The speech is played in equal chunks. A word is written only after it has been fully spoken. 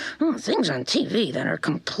Things on TV that are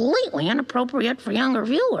completely inappropriate for younger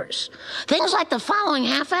viewers. Things like the following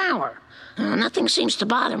half hour. Nothing seems to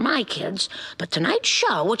bother my kids, but tonight's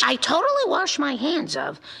show, which I totally wash my hands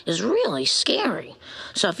of, is really scary.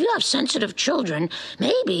 So if you have sensitive children,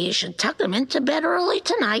 maybe you should tuck them into bed early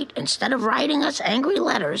tonight instead of writing us angry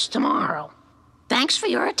letters tomorrow. Thanks for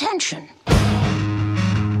your attention.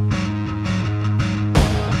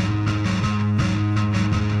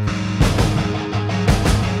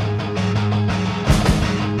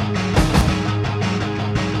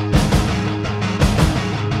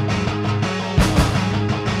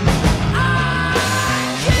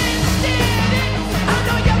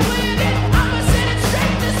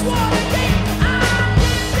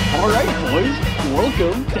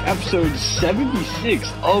 Welcome to episode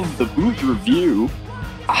 76 of the Booth Review.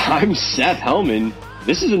 I'm Seth Hellman.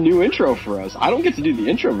 This is a new intro for us. I don't get to do the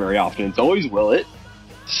intro very often. It's always Willett.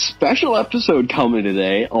 Special episode coming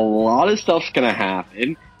today. A lot of stuff's gonna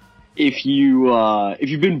happen. If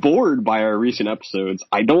you've been bored by our recent episodes,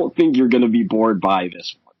 I don't think you're gonna be bored by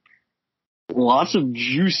this one. Lots of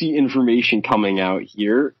juicy information coming out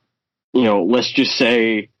here. You know, let's just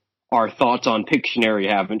say our thoughts on Pictionary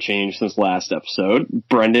haven't changed since last episode.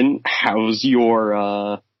 Brendan, how's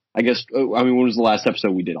your, when was the last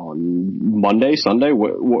episode we did on? Monday? Sunday?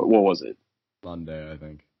 What was it? Monday, I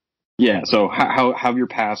think. Yeah, so how have your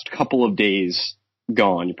past couple of days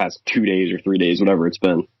gone? Your past 2 days or 3 days, whatever it's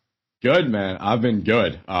been? Good, man. I've been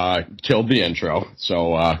good. Killed the intro,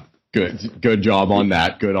 so good job on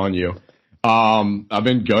that. Good on you. I've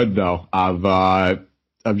been good, though.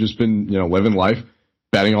 I've just been, living life.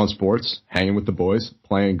 Betting on sports, hanging with the boys,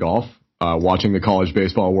 playing golf, watching the College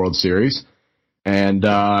Baseball World Series, and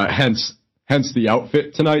hence the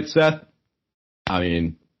outfit tonight, Seth. I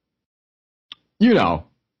mean, I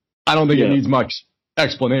don't think it needs much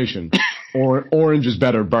explanation. Orange is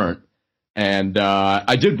better burnt. And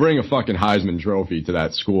I did bring a fucking Heisman Trophy to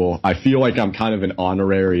that school. I feel like I'm kind of an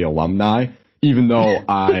honorary alumni, even though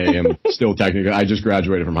I am still technically, I just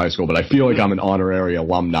graduated from high school, but I feel like I'm an honorary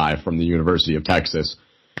alumni from the University of Texas.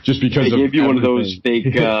 Just because they gave you one of those fake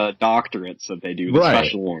doctorates that they do, the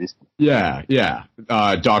special ones. Yeah.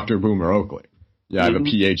 Dr. Boomer Oakley. Yeah, I have a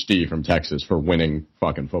PhD from Texas for winning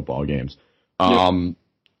fucking football games.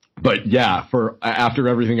 But yeah, after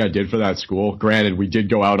everything I did for that school, granted, we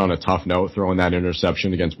did go out on a tough note, throwing that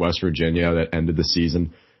interception against West Virginia that ended the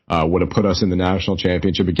season. Would have put us in the national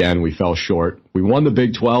championship again. We fell short. We won the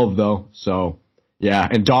Big 12, though. So, yeah.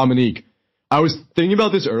 And Dominique, I was thinking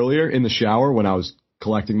about this earlier in the shower when I was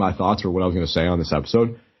collecting my thoughts or what I was going to say on this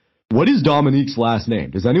episode. What is Dominique's last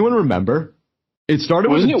name? Does anyone remember? It started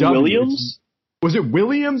with Wasn't it Williams? Was it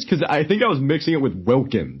Williams? Because I think I was mixing it with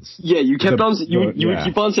Wilkins. Yeah, you kept on. You would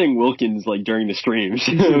keep on saying Wilkins like during the streams.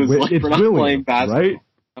 It was like it's we're not Williams, playing basketball. Right?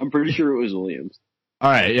 I'm pretty sure it was Williams.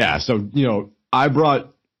 All right, yeah. So I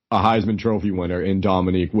brought a Heisman Trophy winner in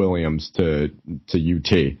Dominique Williams to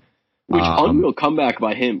UT. Which unreal comeback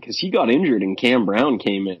by him because he got injured and Cam Brown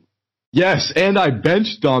came in. Yes, and I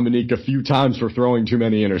benched Dominique a few times for throwing too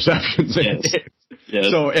many interceptions.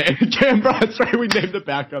 Yes. So Cam Brown, that's right. We named the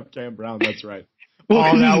backup Cam Brown. That's right.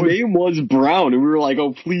 Well, his name was Brown, and we were like,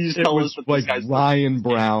 "Oh, please tell us what like this guy's Ryan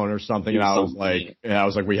Brown or something." And I was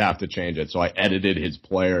like, "We have to change it." So I edited his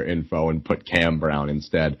player info and put Cam Brown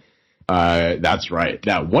instead. That's right.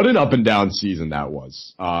 What an up and down season that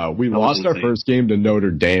was. We lost our first game to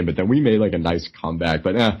Notre Dame, but then we made like a nice comeback.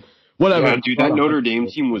 But whatever. Yeah, dude, that Notre Dame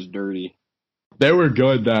team was dirty. They were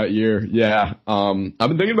good that year. Yeah. I've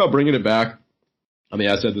been thinking about bringing it back. I mean,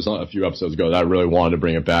 I said this a few episodes ago that I really wanted to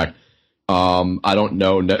bring it back. I don't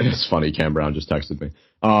know. It's funny. Cam Brown just texted me.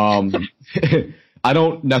 I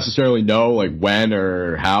don't necessarily know like when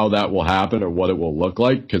or how that will happen or what it will look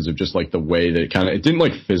like because of just like the way that it didn't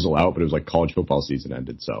like fizzle out, but it was like college football season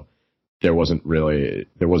ended. So there wasn't really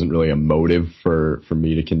a motive for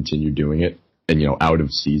me to continue doing it and, out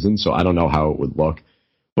of season. So I don't know how it would look,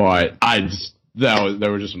 but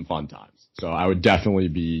there were just some fun times. So I would definitely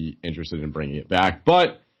be interested in bringing it back.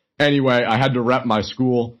 But anyway, I had to rep my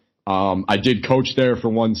school. I did coach there for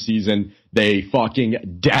one season. They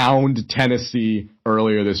fucking downed Tennessee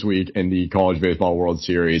earlier this week in the College Baseball World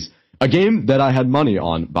Series. A game that I had money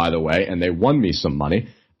on, by the way, and they won me some money.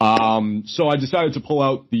 So I decided to pull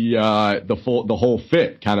out the whole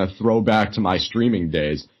fit, kind of throw back to my streaming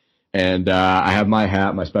days. And I have my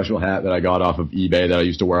hat, my special hat that I got off of eBay that I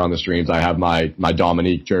used to wear on the streams. I have my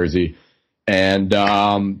Dominique jersey. And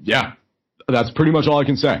yeah, that's pretty much all I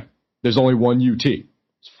can say. There's only one UT.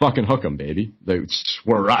 It's fucking hook 'em, baby.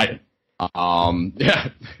 We're riding. Yeah,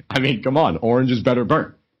 I mean, come on. Orange is better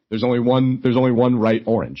burnt. There's only one right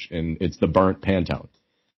orange, and it's the burnt Pantone.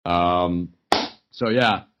 So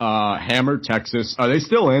yeah, Hammer, Texas. Are they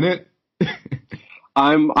still in it?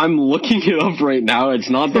 I'm looking it up right now. It's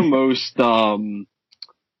not the most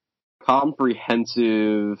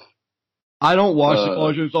comprehensive. I don't watch the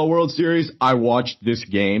College Baseball World Series. I watched this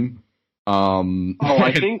game.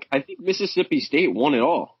 I think Mississippi State won it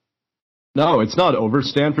all. No, it's not over.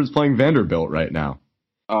 Stanford's playing Vanderbilt right now.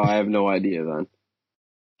 Oh, I have no idea then.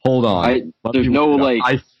 Hold on. There's no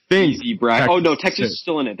I think easy bracket. Oh no, Texas is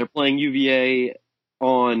still in it. They're playing UVA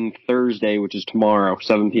on Thursday, which is tomorrow,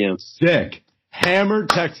 7 p.m. Sick. Hammer,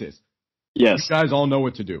 Texas. Yes. You guys all know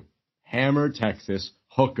what to do. Hammer, Texas.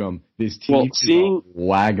 Hook 'em. This team is a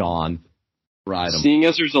wagon. Ride 'em. Seeing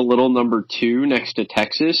as there's a little number 2 next to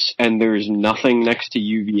Texas, and there's nothing next to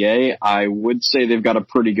UVA, I would say they've got a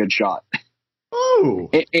pretty good shot. Oh.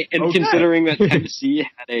 And okay. Considering that Tennessee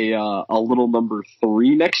had a little number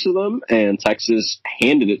 3 next to them, and Texas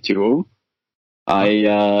handed it to them,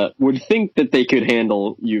 I would think that they could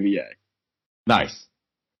handle UVA. Nice.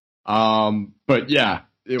 But yeah,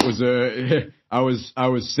 it was I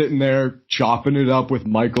was sitting there chopping it up with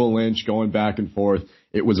Michael Lynch, going back and forth.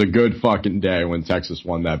 It was a good fucking day when Texas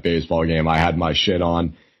won that baseball game. I had my shit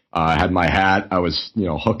on. I had my hat. I was,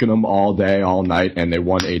 hooking them all day, all night, and they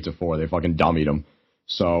won 8-4. They fucking dummied them.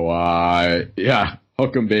 So, yeah,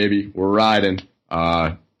 hook 'em, baby. We're riding.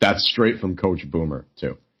 That's straight from Coach Boomer,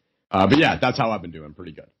 too. But yeah, that's how I've been doing.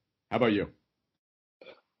 Pretty good. How about you?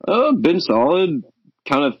 Been solid.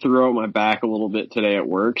 Kind of threw out my back a little bit today at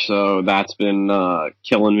work, so that's been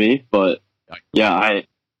killing me. But yeah,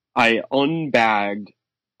 I unbagged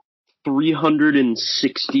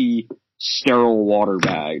 360 sterile water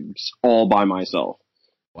bags all by myself.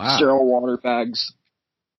 Wow. Sterile water bags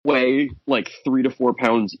weigh like 3 to 4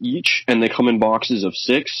 pounds each, and they come in boxes of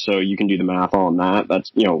 6, so you can do the math on that.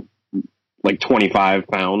 That's, like 25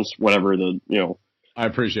 pounds, whatever I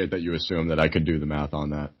appreciate that you assume that I could do the math on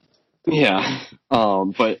that. Yeah.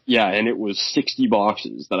 But yeah, and it was 60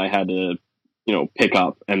 boxes that I had to, pick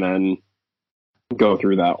up and then go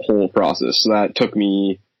through that whole process. So that took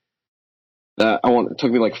me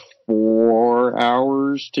like 4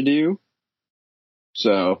 hours to do.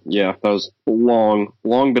 So yeah, that was a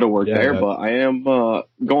long bit of work there, but I am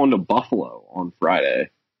going to Buffalo on Friday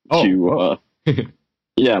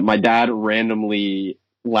yeah, my dad randomly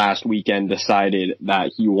last weekend decided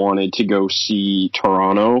that he wanted to go see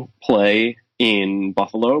Toronto play in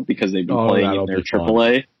Buffalo because they've been playing in their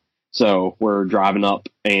AAA. So we're driving up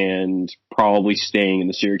and probably staying in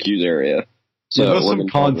the Syracuse area. So there's some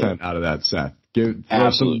content out of that, Seth.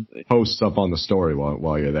 Throw some posts up on the story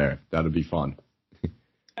while you're there. That'd be fun.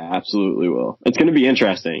 Absolutely will. It's going to be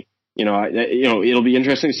interesting. It'll be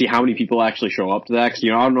interesting to see how many people actually show up to that. Because, I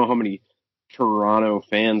don't know how many Toronto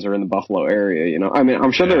fans are in the Buffalo area. I mean,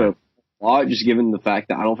 I'm sure there are a lot, just given the fact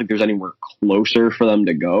that I don't think there's anywhere closer for them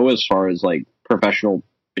to go as far as like professional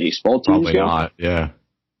baseball teams. Probably not. Yeah.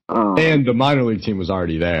 And the minor league team was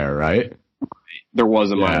already there, right? There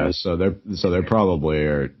was a minor. So they're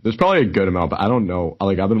probably there's probably a good amount, but I don't know.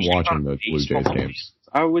 Like I've been watching the Blue Jays games.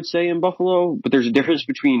 I would say in Buffalo, but there's a difference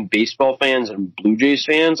between baseball fans and Blue Jays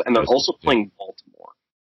fans, and they're also playing Baltimore.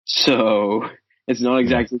 So it's not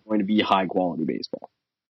exactly going to be high quality baseball.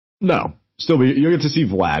 No, you'll get to see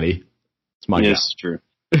Vladdy. It's my guess. Yes, true.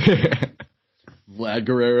 Vlad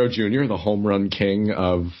Guerrero Jr., the home run king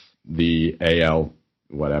of the AL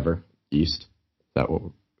whatever East. Is that what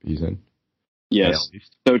he's in? Yes.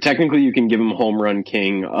 So technically, you can give him home run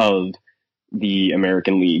king of the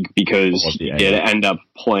American League because he did end up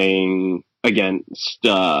playing against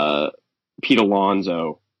Pete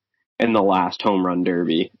Alonso in the last home run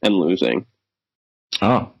derby and losing.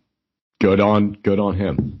 Oh, good on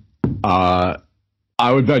him. I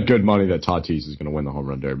would bet good money that Tatis is going to win the home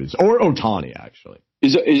run derbies, or Ohtani actually.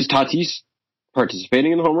 Is Tatis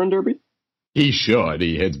participating in the home run derby? He should.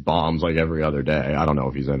 He hits bombs like every other day. I don't know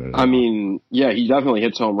if he's in it. I mean, yeah, he definitely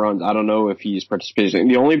hits home runs. I don't know if he's participating.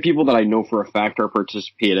 The only people that I know for a fact are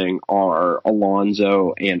participating are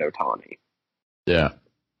Alonso and Ohtani. Yeah.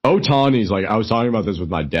 Ohtani's like, I was talking about this with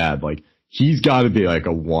my dad, like, he's got to be like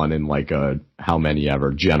a one in like a how many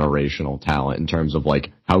ever generational talent in terms of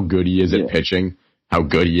like how good he is at pitching, how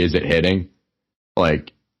good he is at hitting.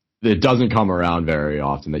 Like, it doesn't come around very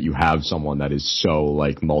often that you have someone that is so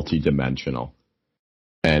like multi-dimensional.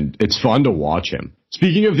 And it's fun to watch him.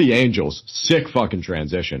 Speaking of the Angels, sick fucking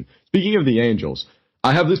transition. Speaking of the Angels,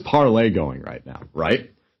 I have this parlay going right now,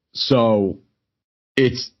 right? So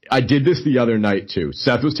I did this the other night too.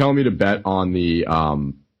 Seth was telling me to bet on the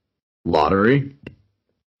lottery,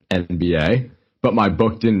 NBA, but my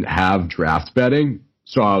book didn't have draft betting.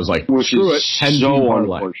 So I was like, which screw is it, 10 so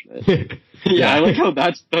unfortunate. Yeah, I like how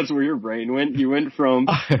that's where your brain went. You went from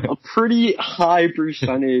a pretty high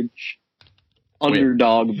percentage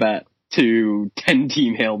underdog bet to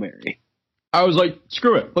 10-team Hail Mary. I was like,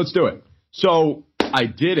 screw it, let's do it. So I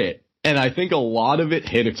did it, and I think a lot of it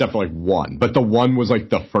hit except for like one. But the one was like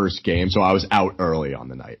the first game, so I was out early on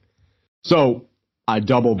the night. So I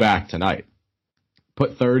double back tonight.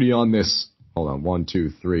 Put 30 on this. Hold on, 1, 2,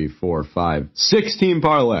 3, 4, 5, 6-team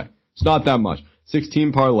parlay. It's not that much.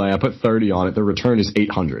 6-team parlay. I put 30 on it. The return is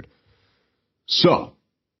 800. So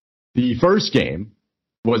the first game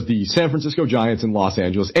was the San Francisco Giants and Los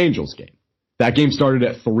Angeles Angels game. That game started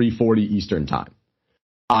at 3:40 Eastern time.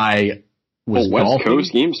 I was West golfing.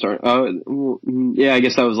 Coast game start. Yeah, I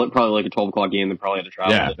guess that was probably like a 12 o'clock game. They probably had to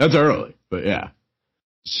travel. Yeah, that's early, but yeah.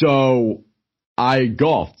 So I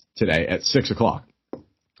golfed today at 6 o'clock.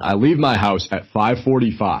 I leave my house at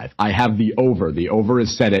 5:45. I have the over. The over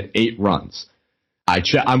is set at 8 runs.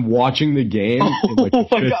 I'm watching the game in like the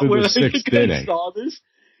fifth or the sixth inning. Saw this.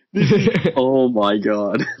 Oh my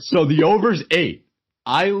god! So the over's 8.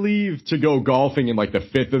 I leave to go golfing in like the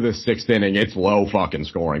fifth or the sixth inning. It's low fucking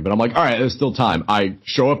scoring, but I'm like, all right, there's still time. I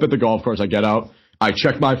show up at the golf course. I get out. I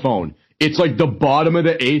check my phone. It's like the bottom of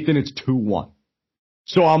the 8th, and it's 2-1.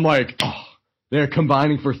 So I'm like, oh, they're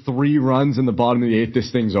combining for 3 runs in the bottom of the 8th.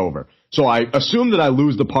 This thing's over. So I assume that I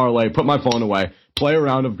lose the parlay, put my phone away, play a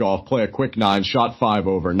round of golf, play a quick 9, shot 5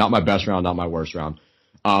 over. Not my best round, not my worst round.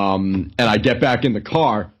 And I get back in the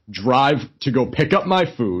car, drive to go pick up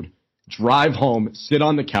my food, drive home, sit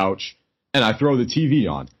on the couch, and I throw the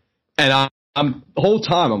TV on. And I'm the whole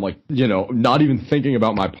time, I'm like, not even thinking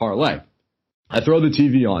about my parlay. I throw the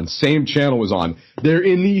TV on. Same channel was on. They're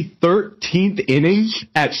in the 13th inning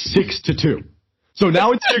at 6-2. So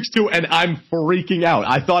now it's 6-2, and I'm freaking out.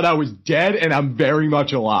 I thought I was dead, and I'm very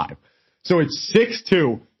much alive. So it's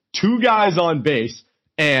 6-2, 2 guys on base,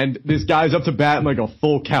 and this guy's up to bat in like a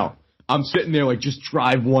full count. I'm sitting there like, just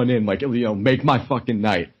drive one in, like, make my fucking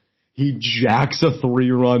night. He jacks a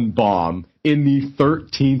 3-run bomb in the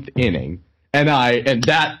 13th inning, and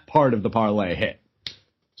that part of the parlay hit.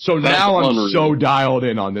 So now I'm so dialed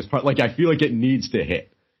in on this part. Like, I feel like it needs to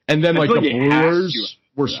hit. And then, like, the Brewers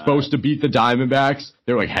were supposed to beat the Diamondbacks.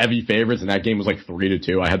 They were, like, heavy favorites, and that game was, like,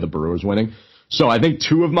 3-2. I had the Brewers winning. So I think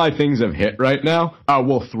 2 of my things have hit right now.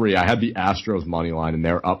 3. I had the Astros money line, and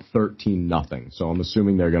they're up 13-0. So I'm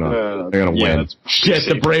assuming they're gonna win. Shit,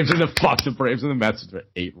 the Braves and the Mets are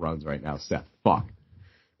 8 runs right now. Seth, fuck.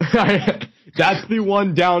 That's the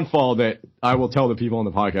one downfall that I will tell the people on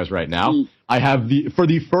the podcast right now. I have for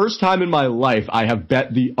the first time in my life, I have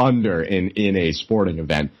bet the under in a sporting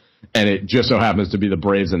event. And it just so happens to be the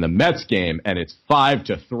Braves and the Mets game, and it's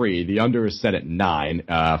 5-3. The under is set at 9.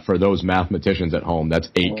 For those mathematicians at home, that's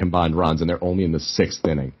 8 combined runs, and they're only in the 6th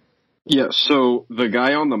inning. Yeah, so the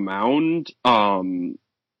guy on the mound,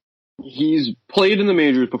 he's played in the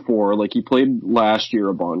majors before. Like, he played last year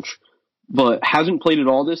a bunch, but hasn't played at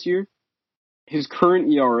all this year. His current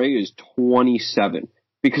ERA is 27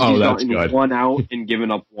 because he's gotten 1 out and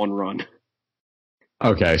given up 1 run.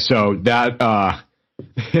 Okay, so that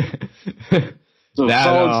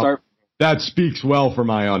solid start. That speaks well for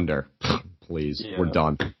my under. Please, we're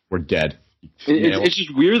done. We're dead. It's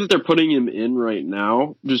just weird that they're putting him in right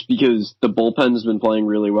now, just because the bullpen has been playing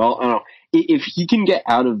really well. I don't know if he can get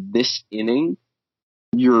out of this inning,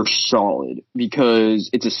 you're solid because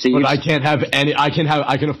it's a safe. But I can't have any. I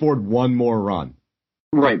can afford 1 more run.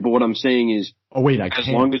 Right, but what I'm saying is, as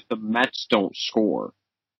long as the Mets don't score.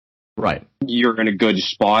 Right. You're in a good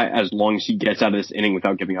spot as long as he gets out of this inning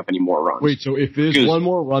without giving up any more runs. Wait, so if there's 1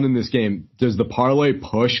 more run in this game, does the parlay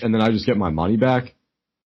push and then I just get my money back?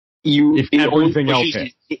 If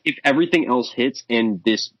everything else hits and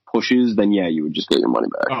this pushes, then yeah, you would just get your money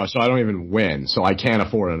back. Oh, so I don't even win, so I can't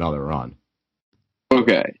afford another run.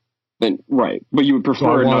 Okay. Then right. But you would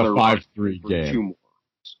prefer another 5-3 game. 2 more.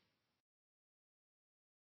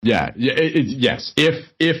 Yeah, yes.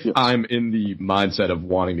 If I'm in the mindset of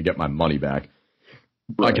wanting to get my money back,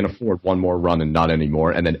 right. I can afford 1 more run and not anymore,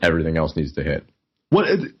 and then everything else needs to hit. Who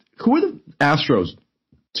are the Astros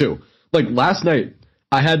too? Like last night,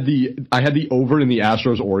 I had the over in the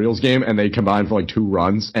Astros Orioles game, and they combined for like 2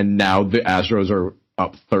 runs, and now the Astros are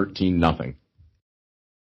up 13-0.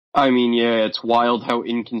 I mean, yeah, it's wild how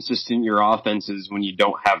inconsistent your offense is when you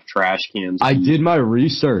don't have trash cans. I did my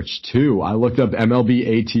research, too. I looked up MLB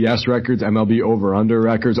ATS records, MLB over-under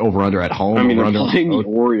records, over-under at home. I mean, they're playing the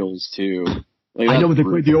Orioles, too. Like, I know, but they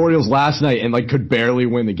played the Orioles last night and, like, could barely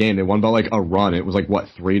win the game. They won by, like, a run. It was, like,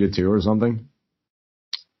 3-2 or something?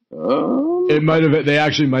 It might have. They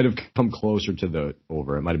actually might have come closer to the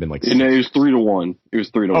over. It might have been like. No, it was 3-1. It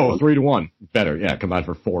was 3-1. Oh, 3-1. Better, yeah. Combined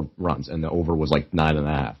for 4 runs, and the over was like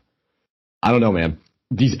 9.5. I don't know, man.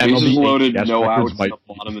 These MLB loaded, ATS no outs might... at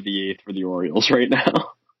the bottom of the 8th for the Orioles right now.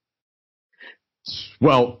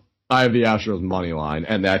 Well, I have the Astros money line,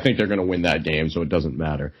 and I think they're going to win that game, so it doesn't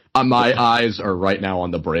matter. My eyes are right now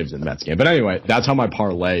on the Braves and Mets game. But anyway, that's how my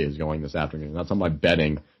parlay is going this afternoon. That's how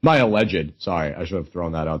my alleged, sorry, I should have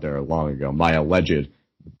thrown that out there long ago. My alleged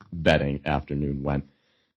betting afternoon went.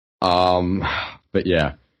 But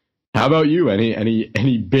yeah. How about you?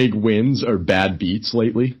 Any big wins or bad beats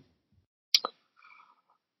lately?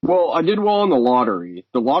 Well, I did well on the lottery.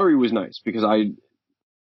 The lottery was nice because I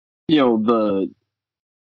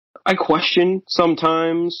question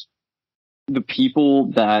sometimes the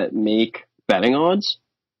people that make betting odds.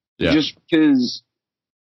 Yeah. Just because,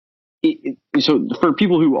 so for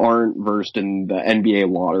people who aren't versed in the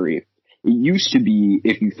NBA lottery, it used to be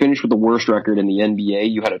if you finished with the worst record in the NBA,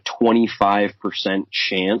 you had a 25%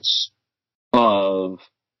 chance of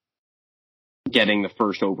getting the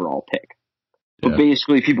first overall pick. But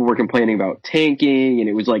basically, people were complaining about tanking, and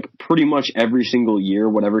it was like pretty much every single year,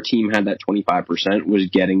 whatever team had that 25% was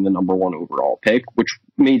getting the number 1 overall pick, which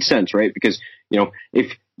made sense, right? Because,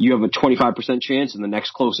 if you have a 25% chance and the next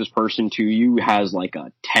closest person to you has like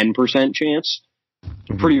a 10% chance,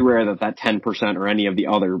 pretty rare that 10% or any of the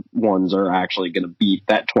other ones are actually going to beat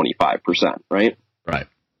that 25%, right? Right.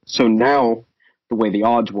 So now, the way the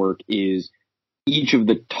odds work is each of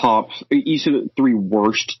the 3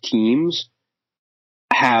 worst teams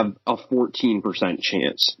have a 14%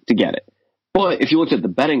 chance to get it. But if you looked at the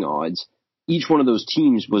betting odds, each one of those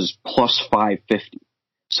teams was plus 550.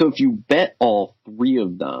 So if you bet all 3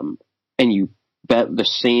 of them and you bet the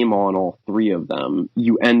same on all 3 of them,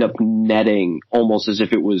 you end up netting almost as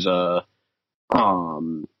if it was a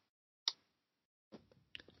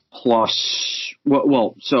plus.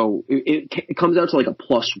 So it comes out to like a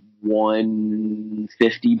plus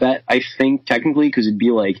 150 bet, I think, technically, because it'd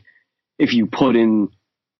be like if you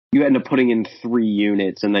end up putting in 3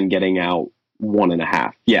 units and then getting out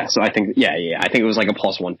 1.5. Yeah, so I think it was like a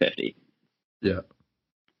plus 150. Yeah.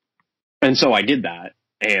 And so I did that,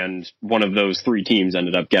 and one of those 3 teams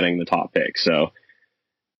ended up getting the top pick. So,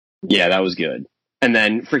 yeah, that was good. And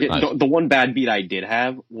then the one bad beat I did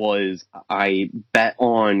have was I bet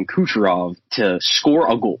on Kucherov to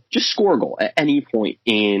score a goal. Just score a goal at any point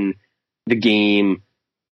in the game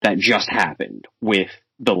that just happened with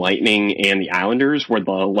the Lightning and the Islanders, where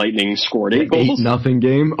the Lightning scored 8 goals. 8-0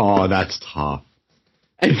 game? Oh, that's tough.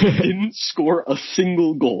 And he didn't score a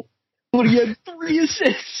single goal. But he had 3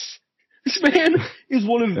 assists. This man is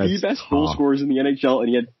one of the best goal scorers in the NHL, and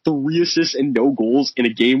he had 3 assists and no goals in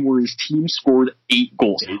a game where his team scored 8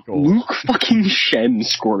 goals. Luke fucking Shen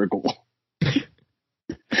scored a goal.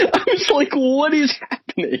 I was like, what is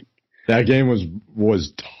happening? That game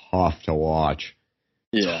was tough to watch.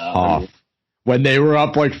 Yeah. Tough. When they were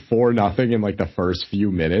up like 4-0 in like the first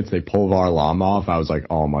few minutes, they pulled Varlamov off. I was like,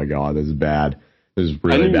 oh my god, this is bad. This is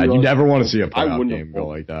really bad. You never want to see a playoff game go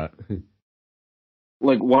like that.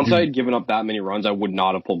 Like, once I had given up that many runs, I would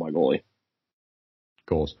not have pulled my goalie.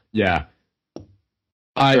 Goals. Yeah.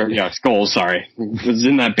 Goals, sorry. It was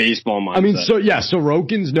in that baseball mindset. I mean,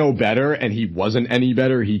 Sorokin's no better, and he wasn't any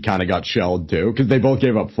better. He kind of got shelled, too, because they both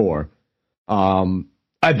gave up 4.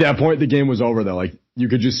 At that point, the game was over, though. Like, you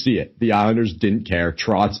could just see it. The Islanders didn't care.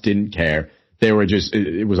 Trotz didn't care. They were just,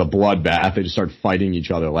 it was a bloodbath. They just started fighting each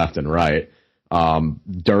other left and right.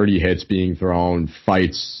 Dirty hits being thrown,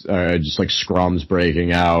 fights, just like scrums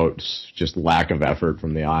breaking out, just lack of effort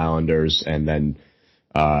from the Islanders, and then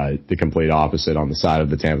the complete opposite on the side of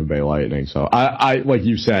the Tampa Bay Lightning. So I like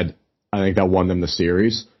you said, I think that won them the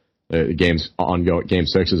series. Game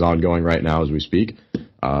 6 is ongoing right now as we speak.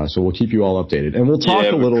 So we'll keep you all updated, and we'll talk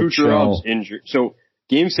a little. Kucherov's injured. So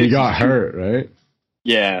Game 6, he got hurt, right?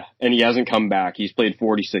 Yeah, and he hasn't come back. He's played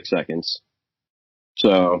 46 seconds.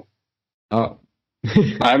 So. Oh.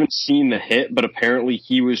 I haven't seen the hit, but apparently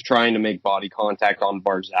he was trying to make body contact on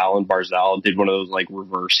Barzal, and Barzal did one of those like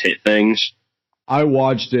reverse hit things. I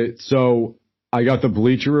watched it, so I got the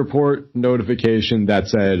Bleacher Report notification that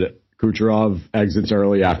said Kucherov exits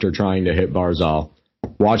early after trying to hit Barzal.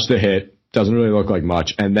 Watch the hit, doesn't really look like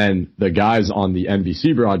much, and then the guys on the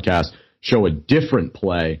NBC broadcast show a different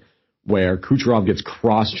play where Kucherov gets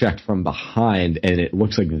cross-checked from behind, and it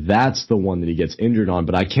looks like that's the one that he gets injured on,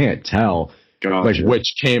 but I can't tell like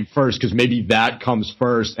which came first, because maybe that comes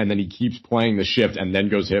first, and then he keeps playing the shift and then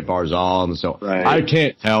goes hit Barzal, and so I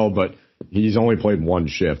can't tell, but he's only played one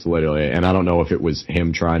shift, literally, and I don't know if it was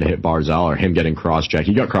him trying to hit Barzal or him getting cross-checked.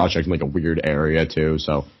 He got cross-checked in like a weird area, too,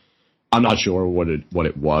 so I'm not sure what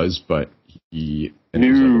it was, but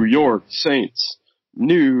New York Saints.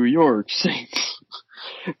 New York Saints.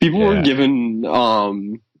 People were given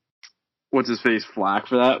what's his face flack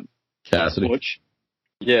for that. Cassidy. Butch.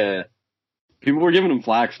 Yeah. People were giving him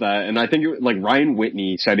flack for that, and I think Ryan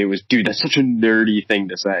Whitney said it was, dude, that's such a nerdy thing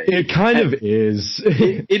to say. It kind of is.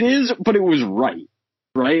 It is, but it was right.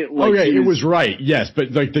 Right? It was right, yes,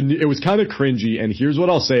 but it was kind of cringy, and here's what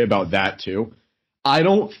I'll say about that too. I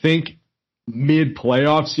don't think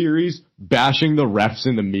mid-playoff series bashing the refs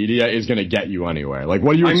in the media is going to get you anywhere. Like,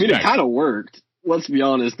 what do you expect? It kind of worked. Let's be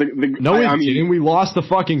honest. No, it didn't. We lost the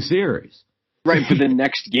fucking series. Right, but the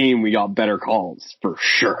next game we got better calls, for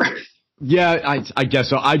sure. Yeah, I guess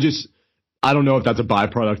so. I don't know if that's a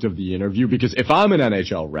byproduct of the interview, because if I'm an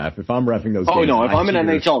NHL ref, if I'm reffing those games... Oh, no, if I'm an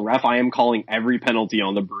NHL ref, I am calling every penalty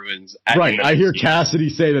on the Bruins. Right, I hear Cassidy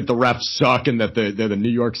say that the refs suck and that they're the New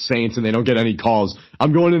York Saints and they don't get any calls.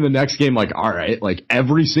 I'm going in the next game like, all right, like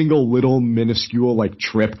every single little minuscule like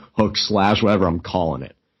trip, hook, slash, whatever, I'm calling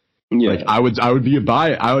it. Yeah. Like I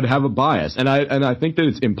would have a bias. And I think that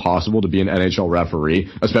it's impossible to be an NHL referee,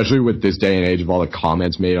 especially with this day and age of all the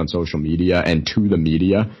comments made on social media and to the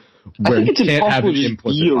media. I think it's impossible to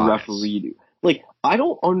be a referee. Like, I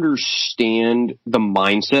don't understand the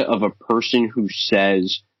mindset of a person who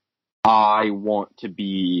says, I want to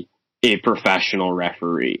be a professional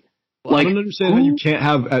referee. Well, I don't understand that you can't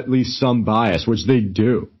have at least some bias, which they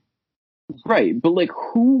do. Right, but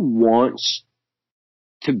who wants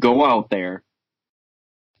to go out there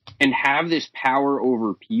and have this power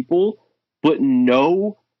over people, but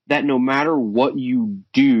know that no matter what you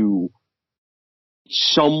do,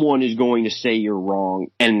 someone is going to say you're wrong,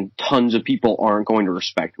 and tons of people aren't going to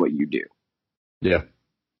respect what you do. Yeah.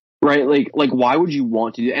 Right? Like why would you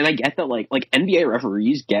want to do? And I get that, like NBA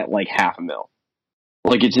referees get $500,000.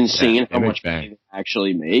 Like, it's insane how much money they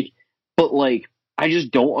actually make. But I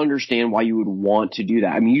just don't understand why you would want to do that.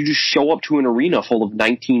 I mean, you just show up to an arena full of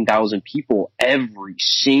 19,000 people every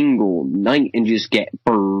single night and just get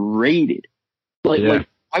berated. Like,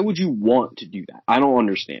 why would you want to do that? I don't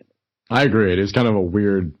understand. I agree. It is kind of a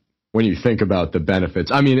weird when you think about the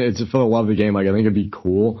benefits. I mean, it's for the love of the game. I think it'd be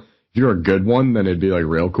cool. If you're a good one, then it'd be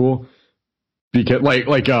real cool. Because Wes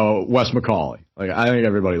McCauley. I think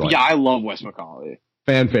everybody likes. Yeah, I love Wes McCauley.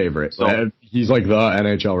 Fan favorite. So, he's the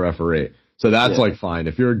NHL referee. So that's fine.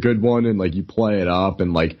 If you're a good one and you play it up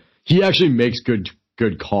and he actually makes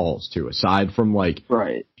good calls too, aside from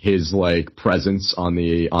his presence on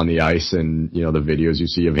the ice and the videos you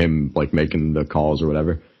see of him making the calls or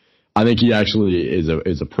whatever. I think he actually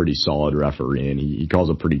is a pretty solid referee, and he calls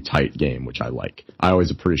a pretty tight game, which I like. I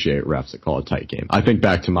always appreciate refs that call a tight game. I think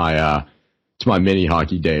back to my mini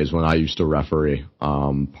hockey days when I used to referee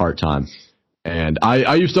part-time. And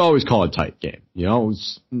I used to always call a tight game. It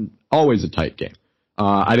was always a tight game.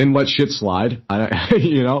 I didn't let shit slide.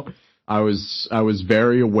 I was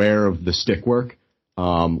very aware of the stick work. A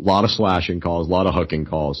lot of slashing calls, a lot of hooking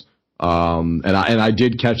calls. And I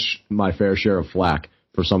did catch my fair share of flack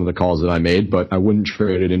for some of the calls that I made, but I wouldn't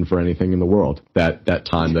trade it in for anything in the world. That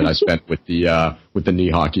time that I spent with the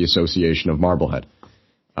Knee Hockey Association of Marblehead.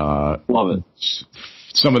 Love it.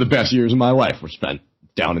 Some of the best years of my life were spent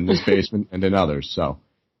down in this basement and in others. So,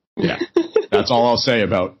 yeah, that's all I'll say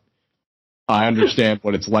about. I understand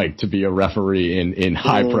what it's like to be a referee in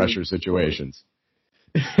high pressure situations.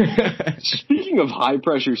 Speaking of high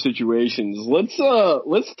pressure situations, let's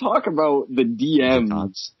talk about the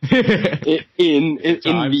DMs in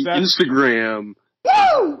the Instagram.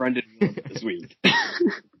 Woo! Brendan this week.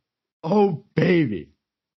 Oh baby!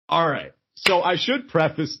 All right, so I should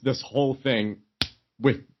preface this whole thing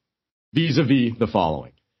with vis-a-vis the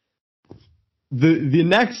following. The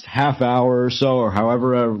next half hour or so, or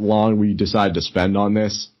however long we decide to spend on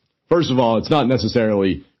this, first of all, it's not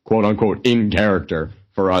necessarily quote unquote in character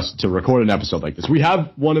for us to record an episode like this. We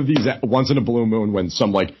have one of these once in a blue moon when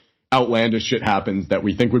some outlandish shit happens that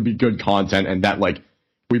we think would be good content, and that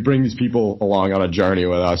we bring these people along on a journey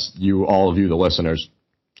with us, all of you, the listeners,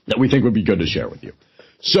 that we think would be good to share with you.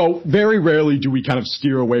 So very rarely do we kind of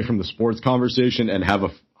steer away from the sports conversation and have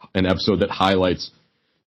an episode that highlights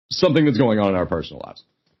something that's going on in our personal lives.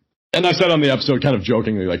 And I said on the episode kind of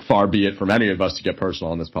jokingly, far be it from any of us to get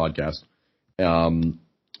personal on this podcast.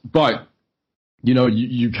 But,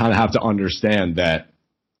 you kind of have to understand that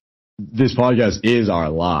this podcast is our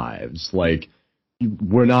lives.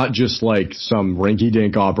 we're not just like some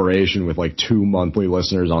rinky-dink operation with like 2 monthly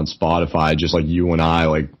listeners on Spotify, just like you and I,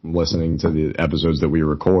 like listening to the episodes that we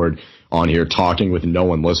record on here, talking with no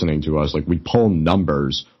one listening to us. Like, we pull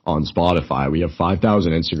numbers on Spotify. We have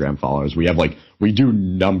 5,000 Instagram followers. We do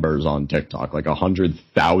numbers on TikTok. Like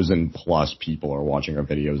 100,000 plus people are watching our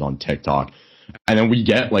videos on TikTok. And then we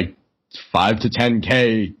get like 5 to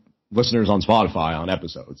 10K listeners on Spotify on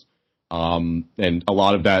episodes. And a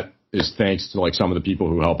lot of that is thanks to like some of the people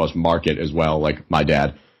who help us market as well, like my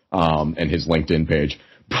dad, and his LinkedIn page.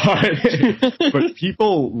 But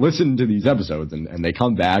people listen to these episodes and they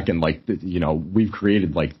come back and like, you know, we've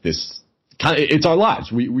created like this kind of, it's our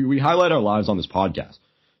lives. We highlight our lives on this podcast.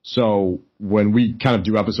 So when we kind of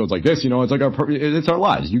do episodes like this, you know, it's like it's our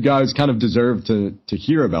lives. You guys kind of deserve to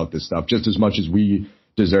hear about this stuff just as much as we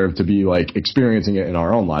deserve to be like experiencing it in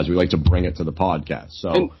our own lives. We like to bring it to the podcast. So,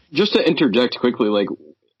 and just to interject quickly, like,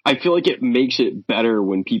 I feel like it makes it better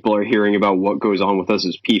when people are hearing about what goes on with us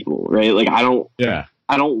as people, right? Like, I don't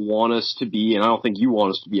want us to be, and I don't think you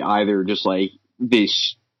want us to be either, just like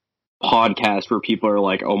this podcast where people are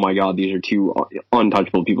like, oh my God, these are two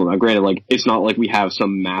untouchable people. Now, granted, like, it's not like we have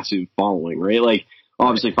some massive following, right? Like,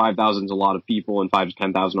 obviously 5,000 is a lot of people and 5 to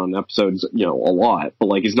 10,000 on an episode is, you know, a lot, but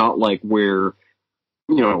like, it's not like we're,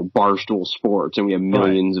 you know, Barstool Sports and we have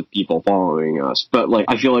millions of people following us. But like,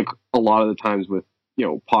 I feel like a lot of the times with, you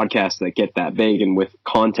know, podcasts that get that big and with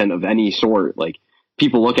content of any sort, like,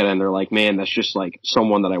 people look at it and they're like, man, that's just like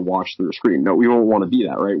someone that I watch through a screen. No, we don't want to be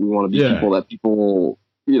that, right? We want to be people that people,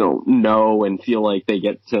 you know and feel like they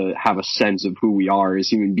get to have a sense of who we are as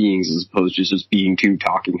human beings as opposed to just being two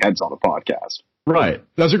talking heads on a podcast. Right.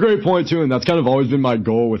 That's a great point too. And that's kind of always been my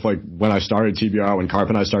goal with like when I started TBR, when Carp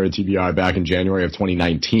and I started TBR back in January of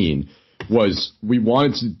 2019, was we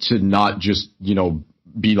wanted to not just, you know,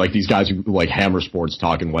 be like these guys who like hammer sports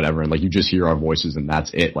talk and whatever. And like, you just hear our voices and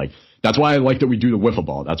that's it. Like, that's why I like that we do the Wiffle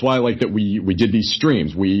Ball. That's why I like that we did these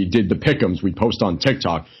streams. We did the pick'ems. We post on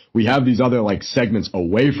TikTok. We have these other like segments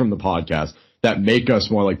away from the podcast that make us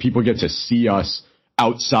more like people get to see us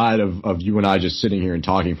outside of you and I just sitting here and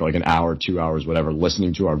talking for like an hour, 2 hours, whatever,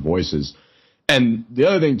 listening to our voices. And the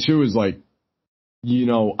other thing too is like, you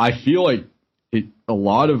know, I feel like a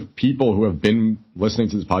lot of people who have been listening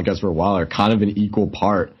to this podcast for a while are kind of an equal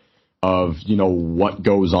part of, you know, what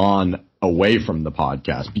goes on away from the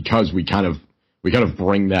podcast, because we kind of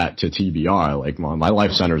bring that to TBR. Like my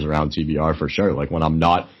life centers around TBR for sure. Like when I'm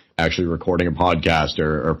not actually recording a podcast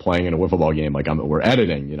or playing in a wiffle ball game, like we're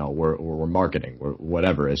editing, you know, we're marketing, we're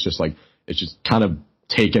whatever. It's just like, it's just kind of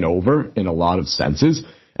taken over in a lot of senses.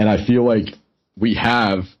 And I feel like we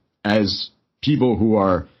have, as people who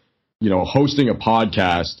are, you know, hosting a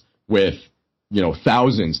podcast with, you know,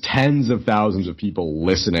 thousands, tens of thousands of people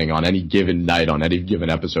listening on any given night, on any given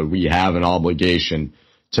episode, we have an obligation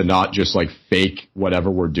to not just like fake whatever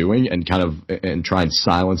we're doing and and try and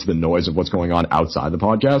silence the noise of what's going on outside the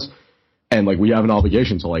podcast. And like, we have an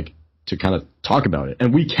obligation to kind of talk about it,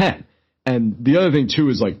 and we can. And the other thing too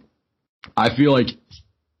is like, I feel like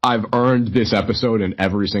I've earned this episode in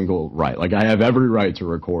every single right. Like, I have every right to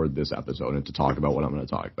record this episode and to talk about what I'm going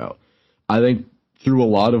to talk about. I think through a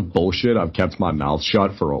lot of bullshit, I've kept my mouth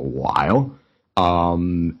shut for a while.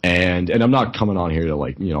 And I'm not coming on here to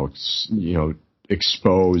like, you know,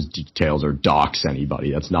 expose details or dox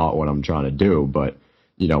anybody. That's not what I'm trying to do. But,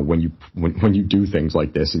 you know, when you do things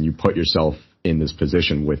like this and you put yourself in this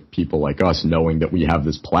position with people like us, knowing that we have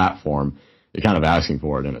this platform, you're kind of asking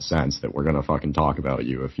for it in a sense, that we're going to fucking talk about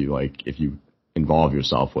you if you involve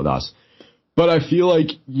yourself with us. But I feel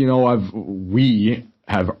like, you know, we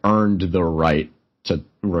have earned the right to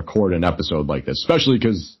record an episode like this, especially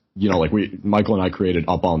because, you know, like Michael and I created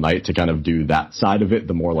Up All Night to kind of do that side of it,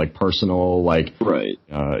 the more like personal, like, right,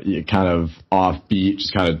 kind of offbeat,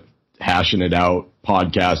 just kind of hashing it out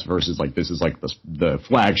podcast versus like, this is like the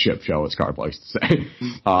flagship show, as Carp likes to say.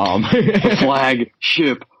 The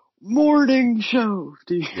flagship morning show.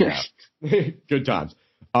 Yeah. Good times.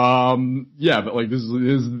 Yeah, but like this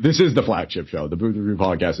is the flagship show. The Booth Review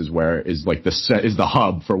Podcast is the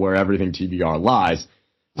hub for where everything TBR lies.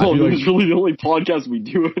 Well, it's really the only podcast we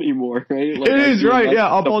do anymore, right? Like, it is, right? Yeah,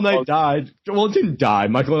 Up All Night died. Well, it didn't die.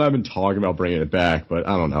 Michael and I have been talking about bringing it back, but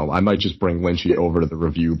I don't know. I might just bring Lynchy over to the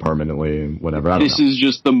review permanently and whatever. This is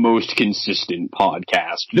just the most consistent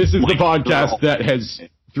podcast. This is the podcast that has,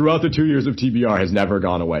 throughout the 2 years of TBR, has never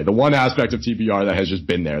gone away. The one aspect of TBR that has just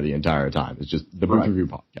been there the entire time is just the Booth Review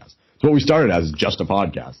Podcast. So what we started as is just a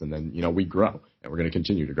podcast, and then, you know, we grow, and we're going to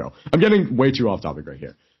continue to grow. I'm getting way too off topic right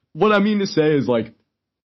here. What I mean to say is, like,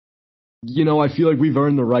 you know, I feel like we've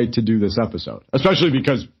earned the right to do this episode, especially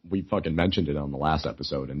because we fucking mentioned it on the last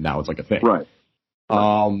episode, and now it's like a thing. Right.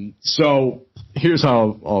 So here's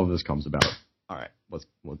how all of this comes about. All right,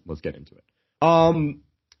 let's get into it.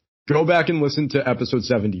 Go back and listen to episode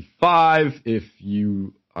 75 if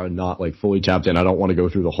you are not like fully tapped in. I don't want to go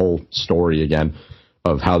through the whole story again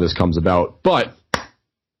of how this comes about, but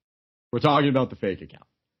we're talking about the fake account.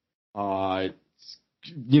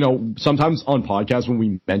 Sometimes on podcasts when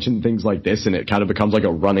we mention things like this and it kind of becomes like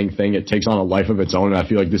a running thing, it takes on a life of its own, and I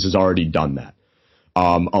feel like this has already done that.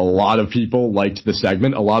 A lot of people liked the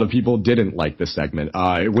segment. A lot of people didn't like the segment.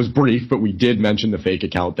 It was brief, but we did mention the fake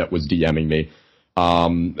account that was DMing me.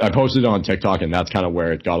 I posted it on TikTok, and that's kind of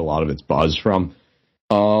where it got a lot of its buzz from.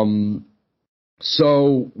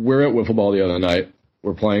 So we're at Wiffle Ball the other night.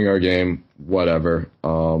 We're playing our game, whatever.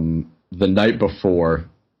 The night before,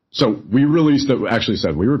 so we released it, actually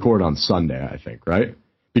said we record on Sunday, I think, right?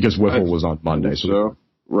 Because Wiffle was on Monday. So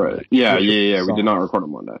right. Yeah. We did not record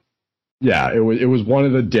on Monday. Yeah, it was one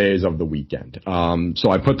of the days of the weekend.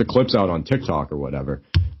 So I put the clips out on TikTok or whatever.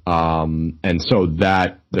 And so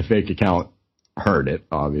that the fake account heard it,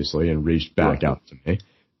 obviously, and reached back out to me.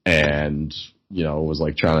 And, was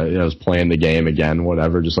like trying to, was playing the game again,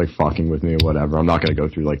 whatever, just like fucking with me or whatever. I'm not going to go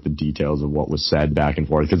through like the details of what was said back and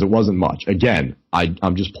forth because it wasn't much. Again,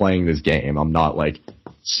 I'm just playing this game. I'm not like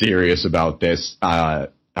serious about this. I'm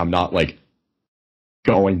not like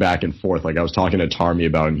going back and forth. Like I was talking to Tarmy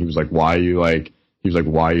about it, and he was like, why are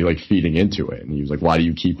you feeding into it? And he was like, why do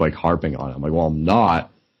you keep like harping on it? I'm like, well, I'm not.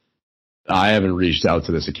 I haven't reached out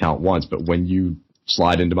to this account once, but when you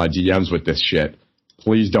slide into my DMs with this shit,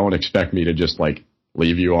 please don't expect me to just like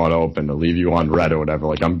leave you on open or leave you on red or whatever.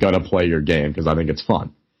 Like I'm going to play your game because I think it's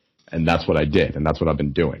fun. And that's what I did. And that's what I've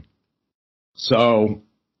been doing. So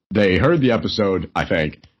they heard the episode, I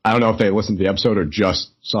think. I don't know if they listened to the episode or just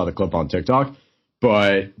saw the clip on TikTok.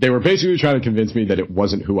 But they were basically trying to convince me that it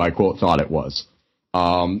wasn't who I, quote, thought it was.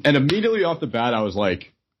 And immediately off the bat, I was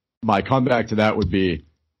like, my comeback to that would be,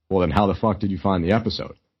 well, then how the fuck did you find the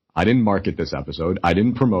episode? I didn't market this episode. I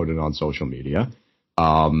didn't promote it on social media.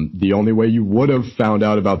 The only way you would have found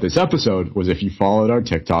out about this episode was if you followed our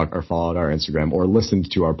TikTok or followed our Instagram or listened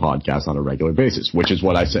to our podcast on a regular basis, which is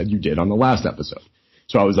what I said you did on the last episode.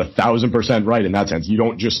 So I was 1,000% right in that sense. You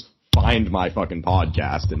don't just find my fucking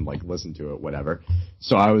podcast and like listen to it, whatever.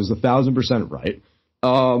 So I was 1,000% right.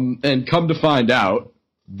 And come to find out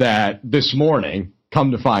that this morning,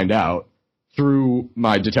 through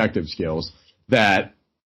my detective skills, that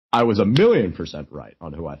I was 1,000,000% right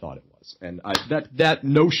on who I thought it was. And that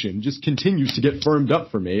notion just continues to get firmed up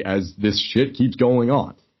for me as this shit keeps going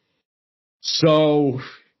on. So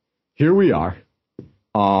here we are.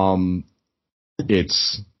 What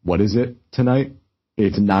is it tonight?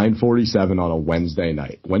 It's 9:47 on a Wednesday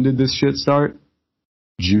night. When did this shit start?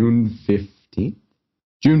 June 15th?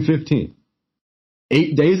 June 15th.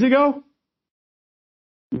 8 days ago?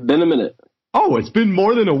 Been a minute. Oh, it's been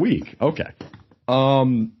more than a week. Okay.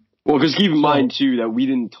 Well, because keep in mind, too, that we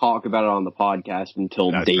didn't talk about it on the podcast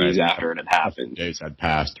until days after it had happened. Days had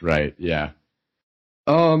passed, right, yeah.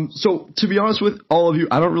 So, to be honest with all of you,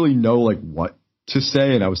 I don't really know, like, what to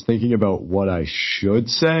say, and I was thinking about what I should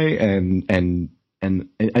say, and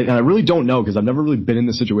I really don't know because I've never really been in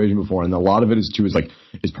this situation before, and a lot of it is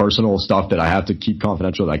personal stuff that I have to keep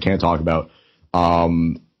confidential that I can't talk about.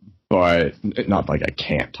 But not like I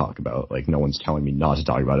can't talk about it, like no one's telling me not to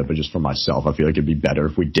talk about it, but just for myself, I feel like it'd be better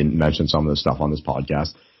if we didn't mention some of the stuff on this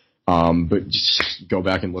podcast. But just go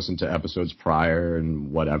back and listen to episodes prior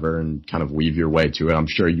and whatever and kind of weave your way to it. I'm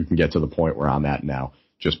sure you can get to the point where I'm at now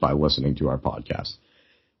just by listening to our podcast.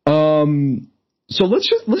 So let's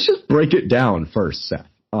just break it down first, Seth.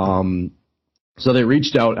 So they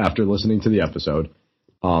reached out after listening to the episode.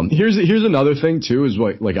 Here's another thing too, is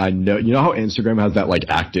like I know, you know how Instagram has that like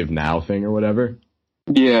active now thing or whatever?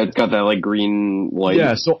 Yeah, it's got that like green light.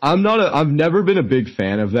 Yeah, so I've never been a big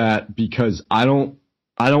fan of that because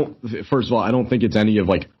first of all, I don't think it's any of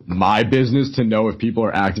like my business to know if people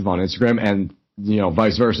are active on Instagram, and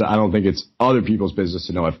vice versa. I don't think it's other people's business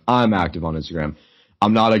to know if I'm active on Instagram.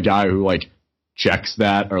 I'm not a guy who like checks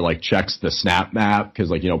that or like checks the Snap map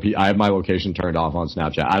because like, I have my location turned off on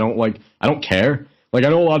Snapchat. I don't care. Like, I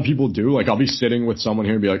know a lot of people do. Like, I'll be sitting with someone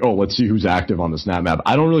here and be like, oh, let's see who's active on the Snap map.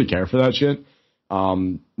 I don't really care for that shit.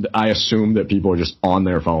 I assume that people are just on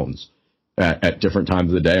their phones at different times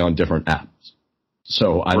of the day on different apps.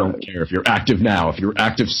 So I don't care if you're active now. If you're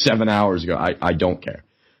active 7 hours ago, I don't care.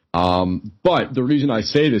 But the reason I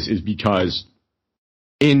say this is because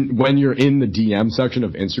when you're in the DM section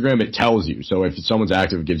of Instagram, it tells you. So if someone's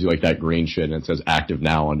active, it gives you like that green shit and it says active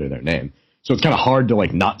now under their name. So it's kind of hard to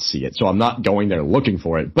like not see it. So I'm not going there looking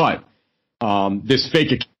for it. But this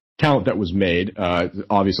fake account that was made.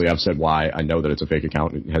 Obviously, I've said why. I know that it's a fake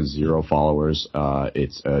account. It has 0 followers.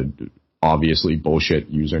 It's a obviously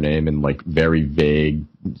bullshit username and like very vague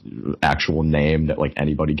actual name that like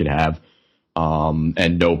anybody could have.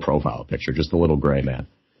 And no profile picture, just a little gray man.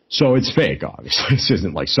 So it's fake, obviously. This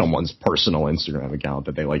isn't like someone's personal Instagram account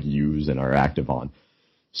that they like use and are active on.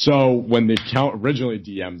 So when the account originally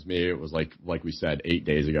DM'd me, it was like we said 8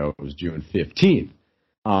 days ago. It was June 15th.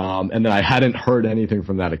 And then I hadn't heard anything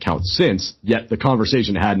from that account since, yet the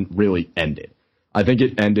conversation hadn't really ended. I think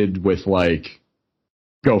it ended with like,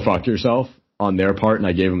 go fuck yourself on their part, and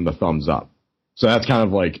I gave them the thumbs up. So that's kind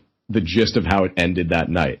of like the gist of how it ended that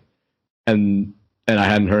night. And I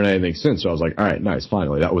hadn't heard anything since, so I was like, all right, nice,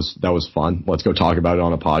 finally. That was fun. Let's go talk about it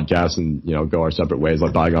on a podcast and, you know, go our separate ways,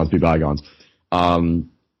 let bygones be bygones.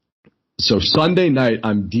 So Sunday night,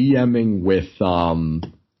 I'm DMing with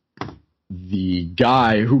the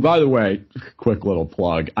guy who, by the way, quick little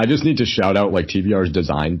plug, I just need to shout out like TBR's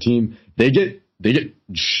design team. They get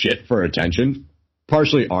shit for attention,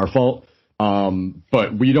 partially our fault.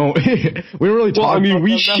 But we don't really talk. Well, I mean, about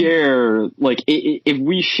we them. share, like, if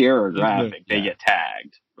we share a graphic, Yeah. they get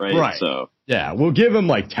tagged, right? Right. So yeah, we'll give them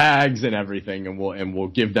like tags and everything, and we'll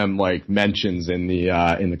give them like mentions in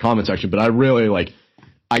the comment section. But I really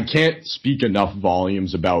I can't speak enough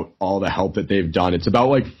volumes about all the help that they've done. It's about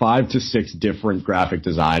like 5 to 6 different graphic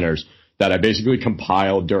designers that I basically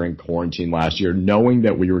compiled during quarantine last year, knowing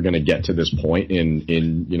that we were going to get to this point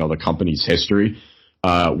in you know the company's history.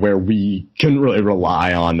 Where we couldn't really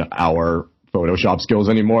rely on our Photoshop skills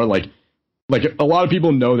anymore. Like a lot of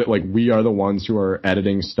people know that like we are the ones who are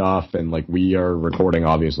editing stuff and like we are recording,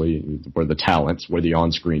 obviously, we're the talents, we're the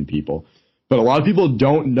on-screen people. But a lot of people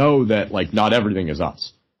don't know that like not everything is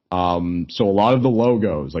us. So a lot of the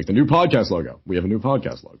logos, like the new podcast logo, we have a new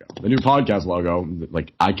podcast logo. The new podcast logo,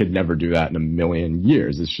 like I could never do that in a million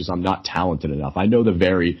years. It's just I'm not talented enough. I know the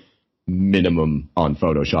very minimum on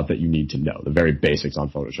Photoshop that you need to know, the very basics on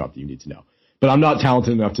Photoshop that you need to know. But I'm not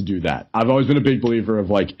talented enough to do that. I've always been a big believer of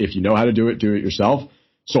like, if you know how to do it yourself.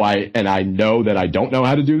 So I know that I don't know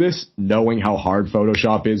how to do this, knowing how hard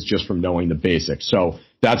Photoshop is just from knowing the basics. So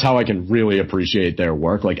that's how I can really appreciate their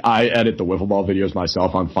work. Like I edit the Wiffle Ball videos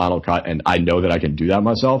myself on Final Cut, and I know that I can do that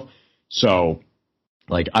myself. So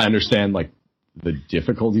like I understand like the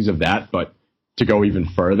difficulties of that, but to go even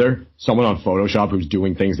further, someone on Photoshop who's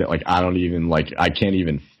doing things that like I can't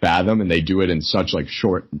even fathom, and they do it in such like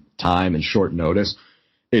short time and short notice.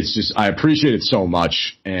 It's just, I appreciate it so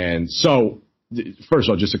much. And so first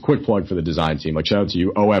of all, just a quick plug for the design team. Like shout out to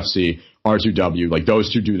you, OFC, R2W, like those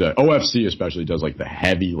two do the, OFC especially does like the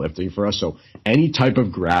heavy lifting for us. So any type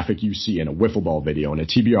of graphic you see in a Wiffle Ball video, in a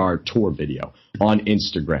TBR tour video, on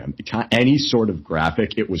Instagram, any sort of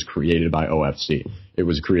graphic, it was created by OFC. It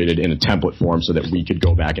was created in a template form so that we could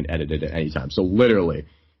go back and edit it at any time. So literally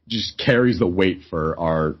just carries the weight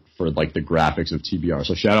for like the graphics of TBR.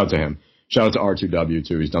 So shout out to him. Shout out to R2W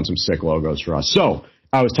too. He's done some sick logos for us. So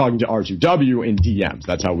I was talking to R2W in DMs.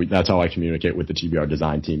 That's how I communicate with the TBR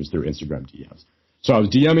design team, is through Instagram DMs. So I was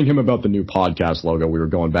DMing him about the new podcast logo. We were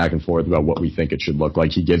going back and forth about what we think it should look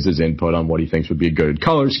like. He gives his input on what he thinks would be a good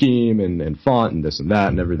color scheme and font and this and that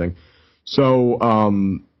and everything. So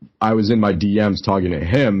I was in my DMs talking to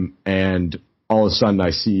him, and all of a sudden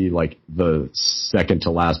I see like the second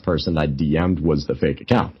to last person I DM'd was the fake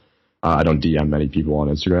account. I don't DM many people on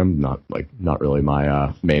Instagram, not really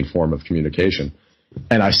my main form of communication.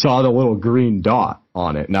 And I saw the little green dot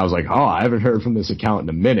on it, and I was like, oh, I haven't heard from this account in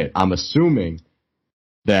a minute. I'm assuming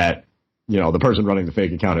that, you know, the person running the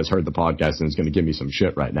fake account has heard the podcast and is going to give me some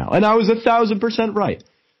shit right now. And I was 1,000% right.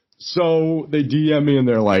 So they DM me, and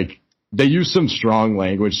they're like, they use some strong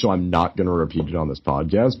language, so I'm not going to repeat it on this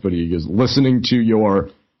podcast, but he goes, listening to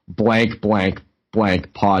your blank, blank,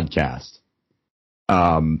 blank podcast.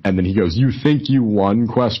 And then he goes, you think you won, ?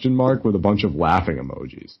 With a bunch of laughing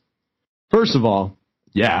emojis. First of all,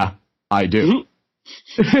 yeah, I do.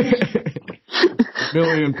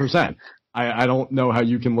 1,000,000%. I don't know how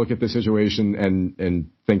you can look at the situation and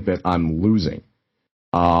think that I'm losing.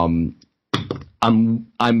 I'm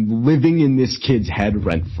living in this kid's head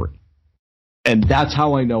rent free. And that's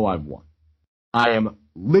how I know I've won. I am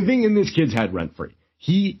living in this kid's head rent free.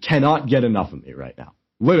 He cannot get enough of me right now.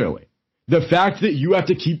 Literally. The fact that you have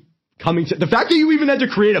to keep coming to, the fact that you even had to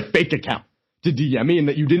create a fake account to DM me, and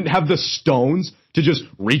that you didn't have the stones to just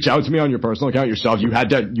reach out to me on your personal account yourself. You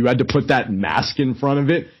had to put that mask in front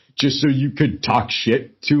of it just so you could talk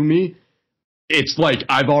shit to me. It's like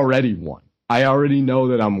I've already won. I already know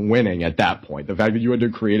that I'm winning at that point. The fact that you had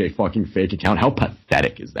to create a fucking fake account, how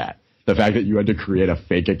pathetic is that? The fact that you had to create a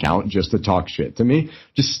fake account just to talk shit to me,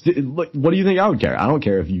 what do you think I would care? I don't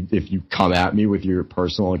care if you come at me with your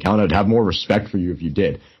personal account. I'd have more respect for you if you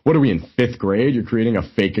did. What are we in 5th grade? You're creating a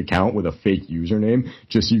fake account with a fake username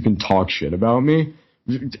just so you can talk shit about me?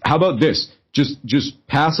 How about this? Just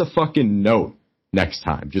pass a fucking note next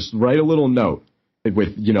time. Just write a little note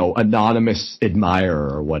with, anonymous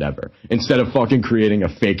admirer or whatever, instead of fucking creating a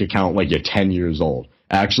fake account like you're 10 years old.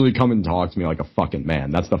 Actually come and talk to me like a fucking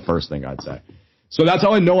man. That's the first thing I'd say. So that's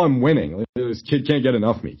how I know I'm winning. Like, this kid can't get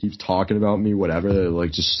enough of me. Keeps talking about me, whatever.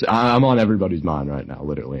 I'm on everybody's mind right now,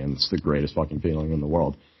 literally, and it's the greatest fucking feeling in the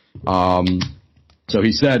world. So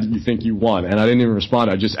he said, "You think you won?" And I didn't even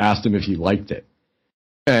respond. I just asked him if he liked it.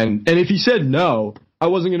 And if he said no, I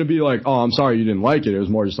wasn't going to be like, "Oh, I'm sorry you didn't like it." It was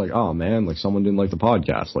more just like, "Oh man, like someone didn't like the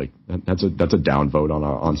podcast." Like that's a downvote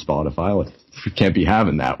on Spotify. Like, we can't be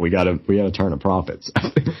having that. We gotta turn a profits.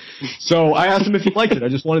 So I asked him if he liked it. I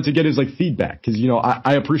just wanted to get his like feedback because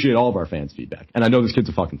I appreciate all of our fans' feedback, and I know this kid's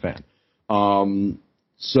a fucking fan.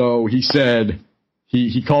 So he said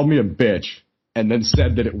he called me a bitch and then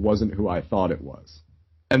said that it wasn't who I thought it was,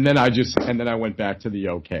 and then I went back to the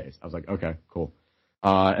okays. I was like, okay, cool.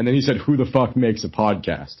 And then he said, "Who the fuck makes a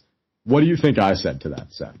podcast?" What do you think I said to that,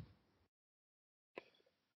 Seth?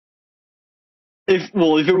 If it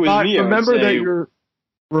was me,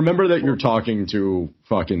 remember that you're talking to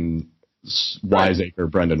fucking wiseacre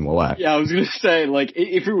Brendan Willett. Yeah, I was gonna say, like,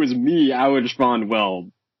 if it was me, I would respond, "Well,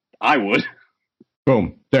 I would."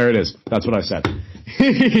 Boom, there it is. That's what I said.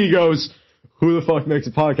 He goes, "Who the fuck makes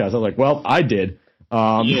a podcast?" I was like, "Well, I did."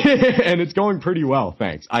 And it's going pretty well,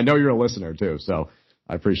 thanks. I know you're a listener too, so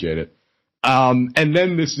I appreciate it. And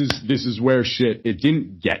then this is where it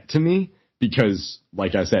didn't get to me because,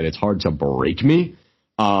 like I said, it's hard to break me.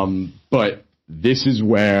 But this is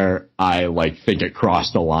where I think it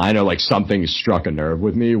crossed a line or something struck a nerve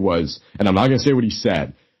with me and I'm not going to say what he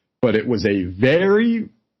said, but it was a very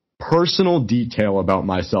personal detail about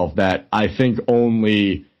myself that I think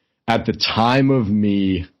only at the time of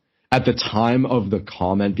the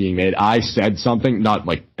comment being made, I said something, not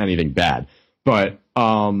anything bad, but,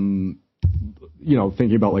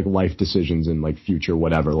 thinking about life decisions and future,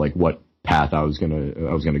 whatever, what path I was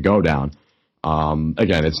gonna go down.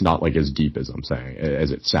 Again, it's not as deep as I'm saying,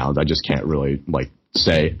 as it sounds. I just can't really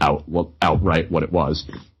say outright what it was.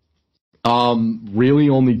 Really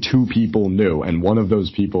only 2 people knew, and one of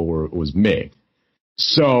those people was me.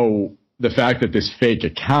 So the fact that this fake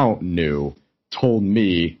account knew told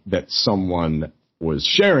me that someone was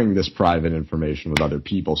sharing this private information with other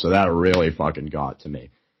people, so that really fucking got to me.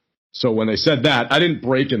 So when they said that, I didn't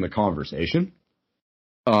break in the conversation.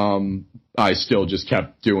 I still just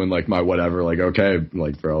kept doing my whatever, okay,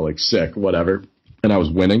 bro, sick, whatever, and I was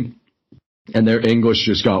winning. And their English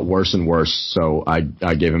just got worse and worse, so I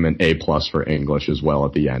gave him an A+ for English as well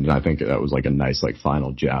at the end, and I think that was a nice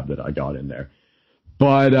final jab that I got in there.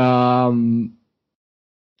 But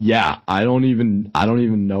yeah, I don't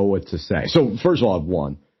even know what to say. So first of all, I've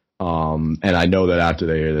won. And I know that after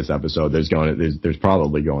they hear this episode, there's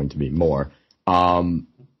probably going to be more.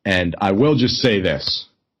 And I will just say this.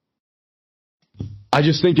 I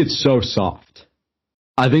just think it's so soft.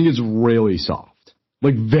 I think it's really soft.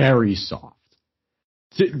 Very soft.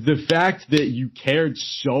 The fact that you cared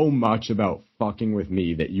so much about fucking with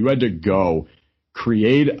me that you had to go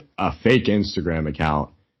create a fake Instagram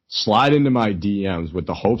account, slide into my DMs with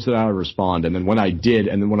the hopes that I would respond, and then when I did,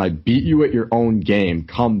 and then when I beat you at your own game,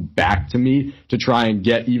 come back to me to try and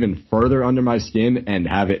get even further under my skin and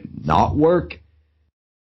have it not work.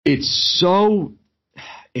 It's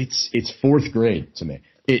 4th grade to me.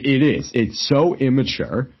 It is. It's so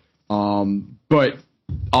immature. But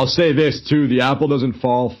I'll say this too, the apple doesn't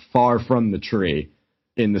fall far from the tree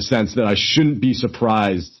in the sense that I shouldn't be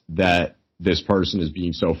surprised that this person is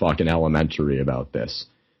being so fucking elementary about this.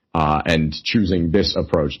 And choosing this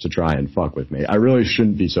approach to try and fuck with me. I really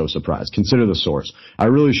shouldn't be so surprised. Consider the source. I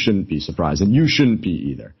really shouldn't be surprised, and you shouldn't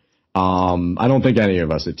be either. I don't think any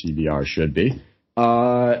of us at TBR should be.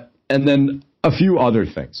 And then a few other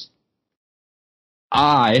things.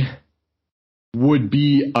 I would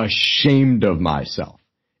be ashamed of myself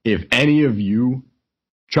if any of you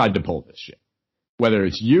tried to pull this shit. Whether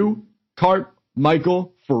it's you, Cart,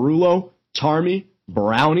 Michael, Ferrulo, Tarmy,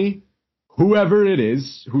 Brownie, whoever it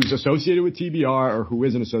is who's associated with TBR or who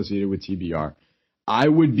isn't associated with TBR, I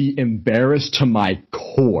would be embarrassed to my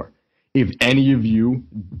core if any of you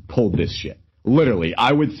pulled this shit. Literally,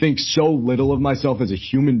 I would think so little of myself as a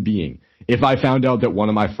human being if I found out that one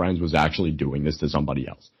of my friends was actually doing this to somebody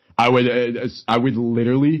else. I would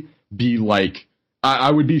literally be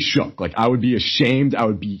I would be shook. I would be ashamed. I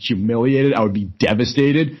would be humiliated. I would be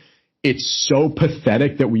devastated it's so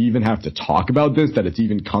pathetic that we even have to talk about this, that it's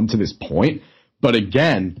even come to this point. But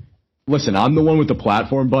again, listen, I'm the one with the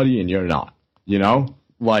platform, buddy, and you're not, you know?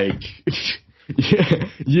 Like,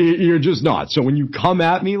 you're just not. So when you come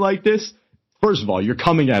at me like this, first of all, you're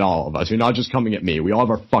coming at all of us. You're not just coming at me. We all have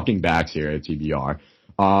our fucking backs here at TBR.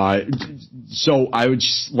 So I would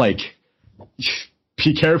just, like,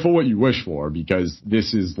 be careful what you wish for, because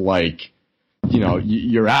this is like, you know,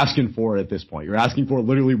 you're asking for it at this point. You're asking for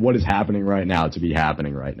literally what is happening right now to be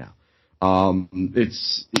happening right now.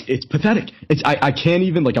 It's pathetic. I can't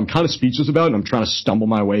even, like, I'm kind of speechless about it, and I'm trying to stumble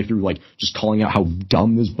my way through, like, just calling out how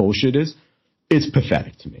dumb this bullshit is. It's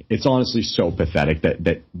pathetic to me. It's honestly so pathetic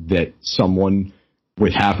that someone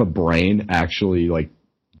with half a brain actually, like,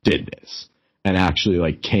 did this and actually,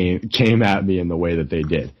 like, came at me in the way that they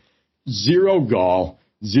did. Zero gall,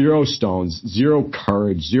 zero stones, zero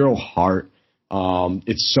courage, zero heart.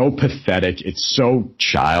 It's so pathetic. It's so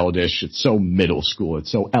childish. It's so middle school.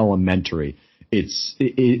 It's so elementary. It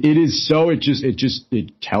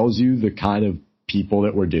tells you the kind of people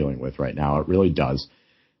that we're dealing with right now. It really does.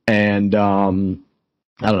 And, I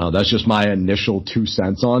don't know. That's just my initial 2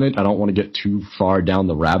 cents on it. I don't want to get too far down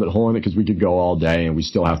the rabbit hole in it, because we could go all day and we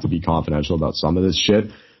still have to be confidential about some of this shit.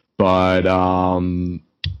 But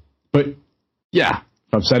yeah,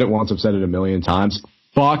 if I've said it once, I've said it a million times.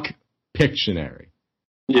 Fuck Pictionary.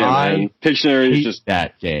 Yeah, man. Pictionary is just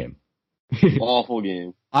that game. Awful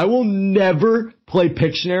game. I will never play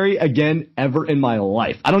Pictionary again ever in my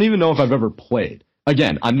life. I don't even know if I've ever played.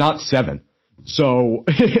 Again, I'm not 7. So,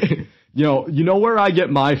 you know where I get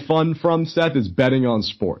my fun from, Seth, is betting on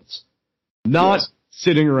sports. Not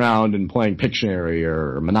sitting around and playing Pictionary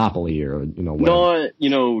or Monopoly or, you know, whatever.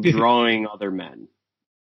 Not, drawing other men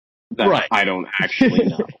that I don't actually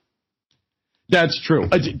know. That's true.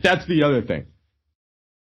 That's the other thing.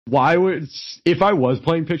 If I was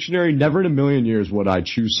playing Pictionary, never in a million years would I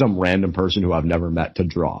choose some random person who I've never met to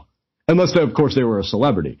draw. Unless, of course, they were a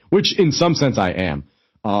celebrity, which in some sense I am.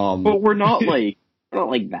 But we're not like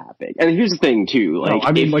that big. And here's the thing too. Like, no,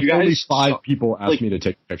 I mean, like, only 5 people asked like, me to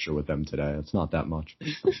take a picture with them today. It's not that much.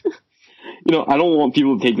 I don't want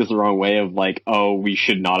people to take this the wrong way of like, oh, we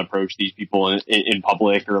should not approach these people in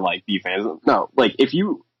public or like be fans of them. No, like, if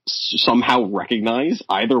you somehow recognize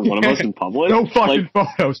either one of us in public, no fucking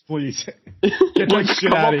photos, please. Get that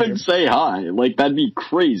shit out of here. And say hi. Like, that'd be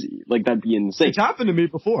crazy. Like, that'd be insane. It's happened to me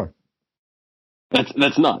before.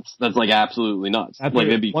 That's nuts. That's like absolutely nuts.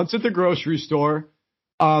 Once at the grocery store,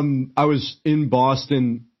 I was in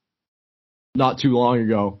Boston not too long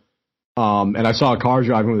ago, and I saw a car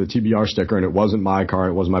driving with a TBR sticker, and it wasn't my car,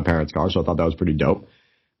 it was my parents' car, so I thought that was pretty dope.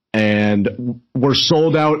 And we're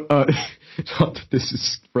sold out, not that this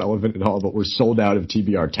is relevant at all, but we're sold out of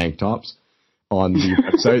TBR tank tops on the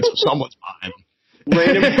website, so someone's buying them.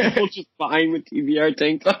 Random people just buying with TBR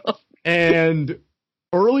tank tops. And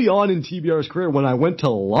early on in TBR's career, when I went to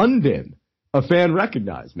London, a fan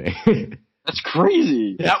recognized me. That's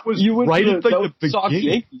crazy. That was right at the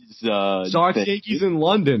beginning. Sox Yankees in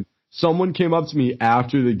London. Someone came up to me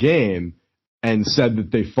after the game and said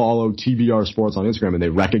that they follow TBR Sports on Instagram and they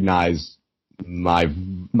recognized my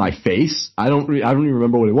face. I don't even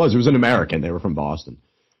remember what it was. It was an American. They were from Boston.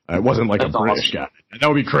 It wasn't like That's a British guy. That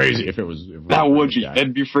would be crazy if it was. That would be.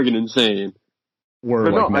 That'd be friggin' insane.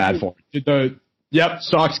 We're like mad for it. Yep,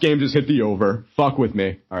 Sox game just hit the over. Fuck with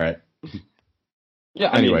me. All right.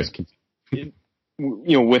 Yeah. Anyways,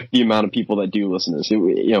 with the amount of people that do listen to this,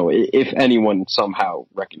 if anyone somehow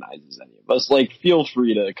recognizes any of us, like, feel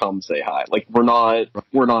free to come say hi. Like, we're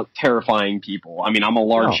not terrifying people. I mean, I'm a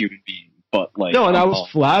large human being, but like. No, and I was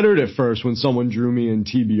flattered at first when someone drew me in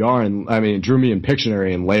TBR drew me in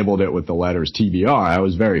Pictionary and labeled it with the letters TBR. I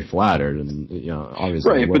was very flattered, and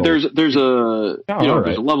obviously. Right, but there's a there's a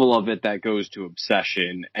level of it that goes to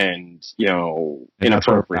obsession and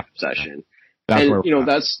inappropriate obsession. That's and, where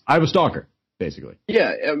that's. I have a stalker. Basically.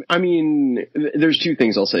 Yeah, I mean, there's 2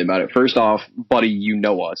 things I'll say about it. First off, buddy, you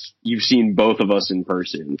know us. You've seen both of us in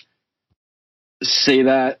person. Say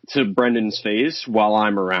that to Brendan's face while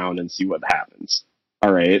I'm around and see what happens.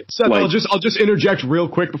 All right? Seth, I'll just interject real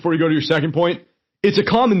quick before you go to your second point. It's a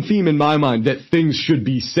common theme in my mind that things should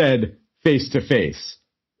be said face to face.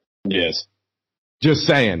 Yes. Just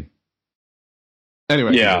saying.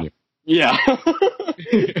 Anyway. Yeah. Continue. Yeah.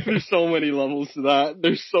 There's so many levels to that.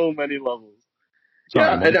 There's so many levels.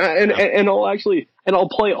 Sorry, and I'll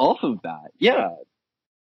play off of that. Yeah.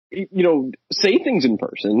 Say things in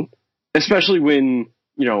person, especially when,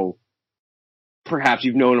 perhaps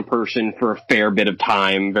you've known a person for a fair bit of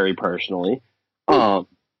time very personally. And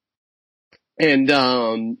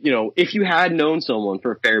And, if you had known someone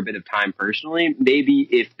for a fair bit of time personally, maybe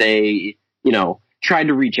if they, tried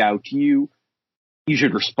to reach out to you, you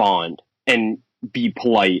should respond and be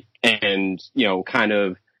polite and, kind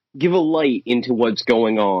of give a light into what's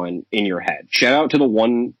going on in your head. Shout out to the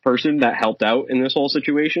one person that helped out in this whole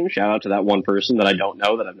situation. Shout out to that one person that I don't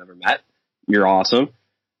know, that I've never met. You're awesome.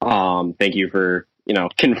 Thank you for,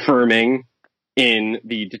 confirming in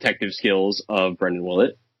the detective skills of Brendan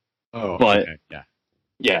Willett. Oh, but okay. Yeah.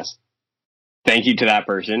 Yes. Thank you to that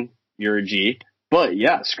person. You're a G. But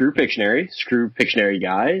yeah, screw Pictionary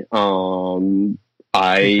guy.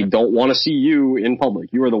 I don't want to see you in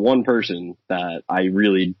public. You are the one person that I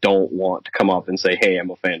really don't want to come up and say, hey, I'm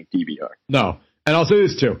a fan of TBR. No. And I'll say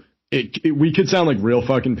this too. We could sound like real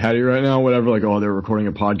fucking petty right now, whatever, like, oh, they're recording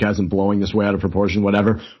a podcast and blowing this way out of proportion,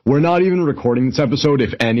 whatever. We're not even recording this episode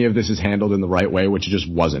if any of this is handled in the right way, which it just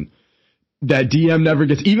wasn't. That DM never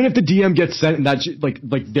gets, even if the DM gets sent, and that's like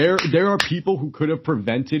there are people who could have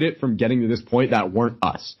prevented it from getting to this point that weren't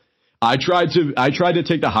us. I tried to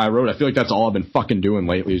take the high road. I feel like that's all I've been fucking doing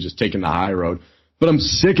lately, is just taking the high road. But I'm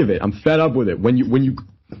sick of it. I'm fed up with it. When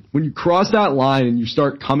you cross that line and you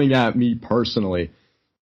start coming at me personally,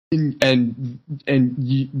 and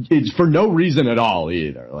it's for no reason at all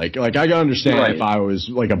either. Like I can understand right. If I was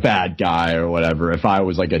like a bad guy or whatever, if I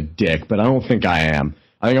was like a dick, but I don't think I am.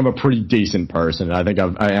 I think I'm a pretty decent person. I think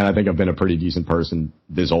I've been a pretty decent person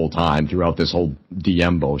this whole time throughout this whole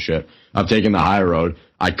DM bullshit. I've taken the high road.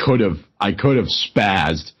 I could have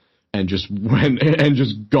spazzed and just went and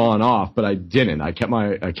just gone off, but I didn't. I kept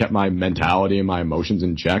my mentality and my emotions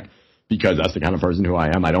in check, because that's the kind of person who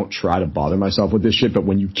I am. I don't try to bother myself with this shit, but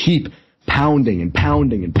when you keep pounding and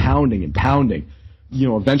pounding and pounding and pounding,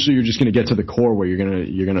 eventually you're just going to get to the core where you're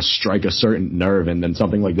going to strike a certain nerve, and then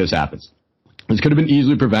something like this happens. This could have been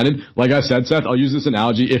easily prevented. Like I said, Seth, I'll use this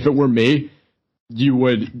analogy. If it were me,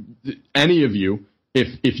 any of you,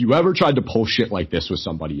 if you ever tried to pull shit like this with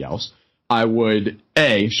somebody else, I would,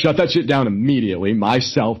 A, shut that shit down immediately,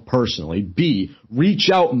 myself personally. B, reach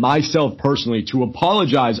out myself personally to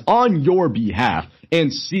apologize on your behalf.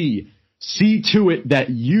 And C, see to it that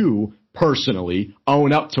you personally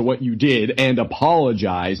own up to what you did and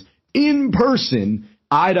apologize in person,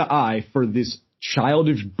 eye to eye, for this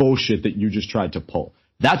childish bullshit that you just tried to pull.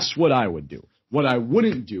 That's what I would do. What I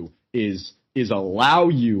wouldn't do is allow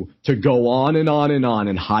you to go on and on and on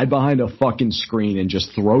and hide behind a fucking screen and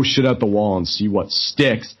just throw shit at the wall and see what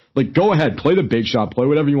sticks. Like, go ahead, play the big shot, play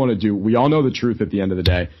whatever you want to do. We all know the truth at the end of the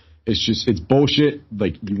day. It's bullshit.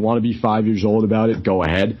 Like, you want to be 5 years old about it, go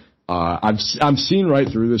ahead. I'm seeing right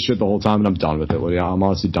through this shit the whole time, and I'm done with it. I'm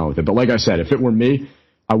honestly done with it. But like I said, if it were me,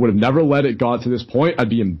 I would have never let it got to this point. I'd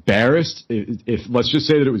be embarrassed if let's just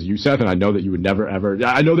say that it was you, Seth, and I know that you would never ever,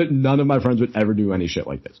 I know that none of my friends would ever do any shit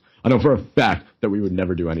like this. I know for a fact that we would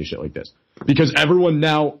never do any shit like this. Because everyone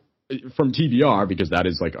now from TBR, because that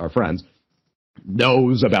is like our friends,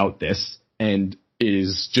 knows about this and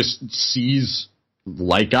sees,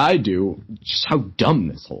 like I do, just how dumb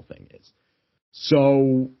this whole thing is.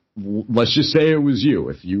 So let's just say it was you.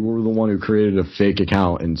 If you were the one who created a fake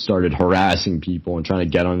account and started harassing people and trying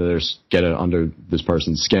to get under this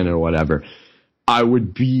person's skin or whatever, I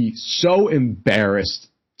would be so embarrassed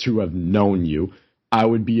to have known you. I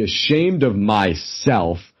would be ashamed of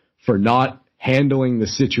myself for not handling the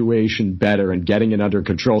situation better and getting it under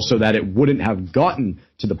control so that it wouldn't have gotten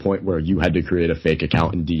to the point where you had to create a fake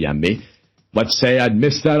account and DM me. Let's say I'd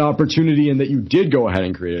missed that opportunity and that you did go ahead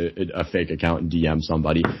and create a fake account and DM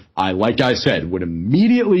somebody. Like I said, would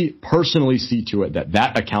immediately personally see to it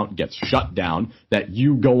that account gets shut down, that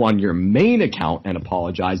you go on your main account and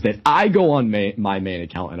apologize, that I go on my main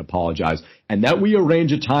account and apologize, and that we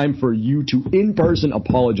arrange a time for you to in person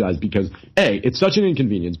apologize, because A, it's such an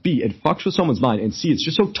inconvenience, B, it fucks with someone's mind, and C, it's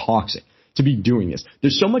just so toxic to be doing this.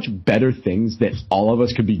 There's so much better things that all of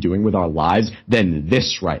us could be doing with our lives than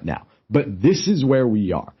this right now. But this is where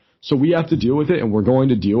we are. So we have to deal with it, and we're going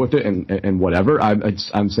to deal with it, and whatever.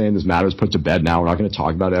 I'm saying this matter is put to bed now. We're not going to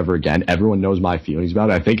talk about it ever again. Everyone knows my feelings about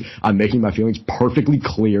it. I think I'm making my feelings perfectly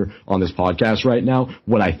clear on this podcast right now,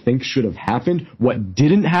 what I think should have happened, what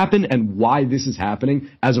didn't happen, and why this is happening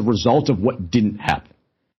as a result of what didn't happen.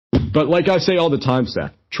 But like I say all the time,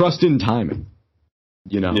 Seth, trust in timing.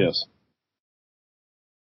 Yes.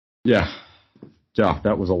 Yeah. Yeah,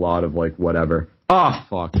 that was a lot of like whatever. Ah,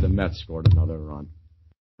 fuck, the Mets scored another run.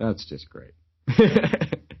 That's just great.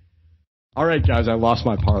 All right, guys, I lost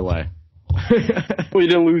my parlay. Well, you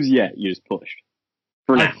didn't lose yet. You just pushed.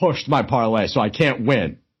 I pushed my parlay, so I can't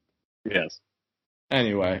win. Yes.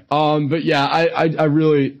 Anyway, but yeah, I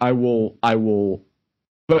will.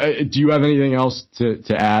 But do you have anything else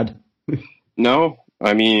to add? No,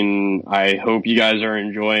 I mean, I hope you guys are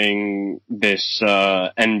enjoying this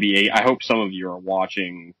NBA. I hope some of you are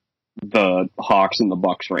watching the Hawks and the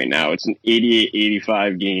Bucks right now. It's an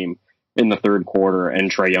 88-85 game in the third quarter,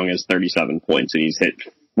 and Trae Young has 37 points, and he's hit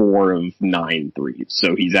 4 of 9 threes.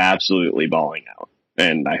 So he's absolutely balling out,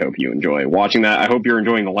 and I hope you enjoy watching that. I hope you're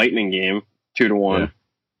enjoying the Lightning game, 2-1. Yeah.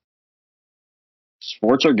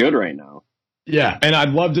 Sports are good right now. Yeah, and I'd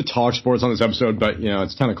love to talk sports on this episode, but,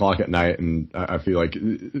 it's 10 o'clock at night, and I feel like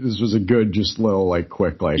this was a good, just little,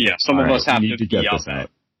 quick, Yeah, some of us have to get up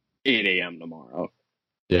at 8 a.m. tomorrow.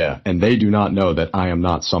 Yeah, and they do not know that I am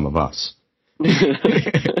not some of us.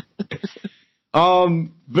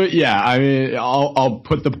 But yeah, I mean, I'll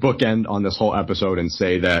put the bookend on this whole episode and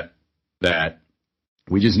say that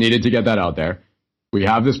we just needed to get that out there. We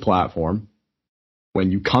have this platform. When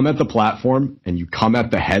you come at the platform and you come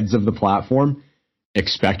at the heads of the platform,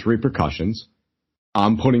 expect repercussions.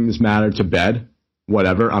 I'm putting this matter to bed.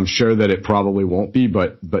 Whatever. I'm sure that it probably won't be,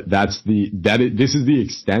 but this is the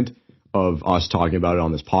extent of us talking about it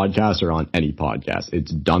on this podcast or on any podcast.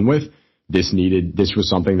 It's done with. This was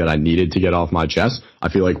something that I needed to get off my chest. I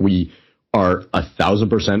feel like we are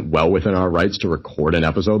 1,000% well within our rights to record an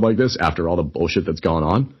episode like this after all the bullshit that's gone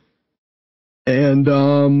on.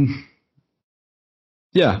 And,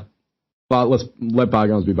 yeah, but let's let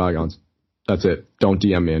bygones be bygones. That's it. Don't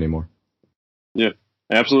DM me anymore. Yeah,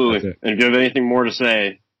 absolutely. And if you have anything more to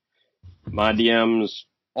say, my DMs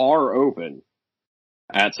are open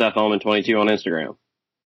at SethHellman22 on Instagram.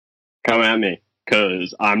 Come at me,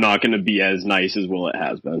 because I'm not going to be as nice as Willett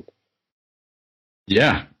has been.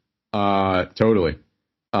 Yeah, totally.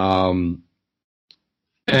 And,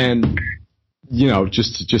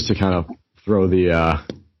 just to kind of throw the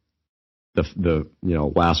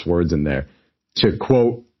last words in there. To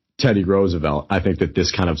quote Teddy Roosevelt, I think that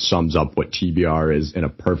this kind of sums up what TBR is in a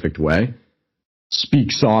perfect way.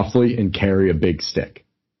 Speak softly and carry a big stick.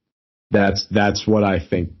 That's what I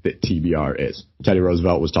think that TBR is. Teddy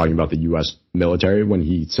Roosevelt was talking about the U.S. military when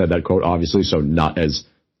he said that quote, obviously, so not as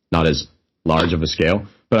large of a scale.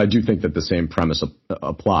 But I do think that the same premise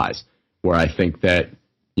applies, where I think that,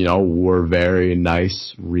 we're very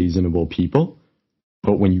nice, reasonable people.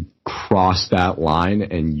 But when you cross that line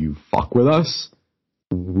and you fuck with us,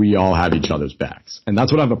 we all have each other's backs. And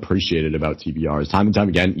that's what I've appreciated about TBR is time and time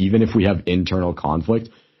again, even if we have internal conflict,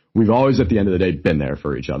 we've always at the end of the day been there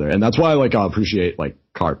for each other. And that's why I'll appreciate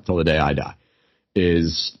Carp till the day I die,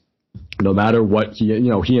 is no matter what he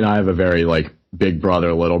and I have a very big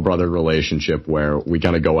brother, little brother relationship where we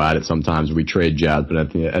kind of go at it sometimes. We trade jabs, but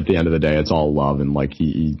at the end of the day, it's all love. And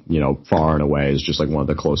he far and away is just one of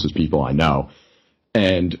the closest people I know.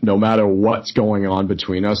 And no matter what's going on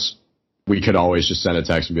between us, we could always just send a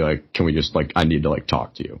text and be like, can we just I need to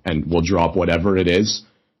talk to you, and we'll drop whatever it is,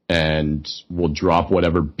 and we'll drop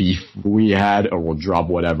whatever beef we had, or we'll drop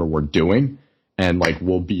whatever we're doing, and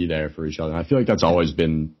we'll be there for each other. And I feel like that's always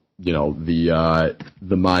been, the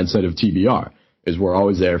mindset of TBR is we're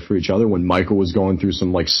always there for each other. When Michael was going through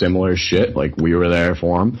some similar shit, we were there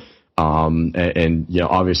for him.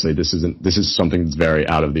 Obviously this is something that's very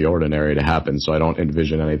out of the ordinary to happen. So I don't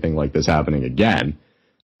envision anything like this happening again,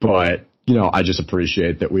 but I just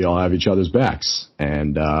appreciate that we all have each other's backs,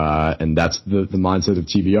 and that's the mindset of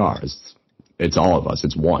TBR. It's all of us.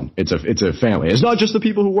 It's one. It's a family. It's not just the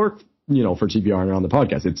people who work, for TBR and on the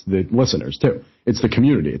podcast. It's the listeners too. It's the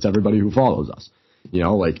community. It's everybody who follows us.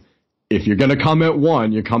 If you're going to come at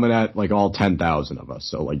one, you're coming at all 10,000 of us.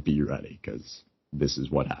 So be ready, because this is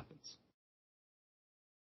what happens.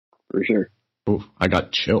 For sure. Oof, I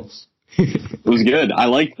got chills. It was good. I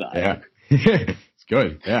liked that. Yeah. It's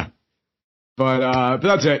good. Yeah. But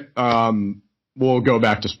that's it. We'll go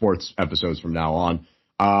back to sports episodes from now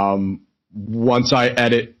on. Once I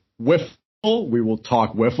edit Wiffle, we will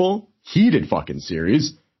talk Wiffle. Heated fucking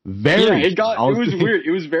series. It was weird.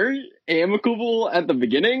 It was very amicable at the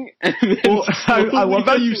beginning. Well, I love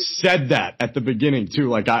how you said that at the beginning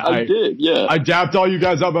too. I did, yeah. I dapped all you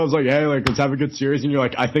guys up. I was like, hey, let's have a good series. And you're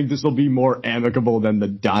like, I think this will be more amicable than the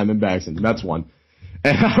Diamondbacks and Mets one.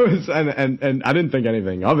 And and I didn't think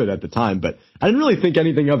anything of it at the time, but I didn't really think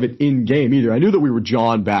anything of it in game either. I knew that we were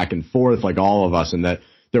jawing back and forth all of us, and that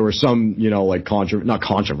there were some, not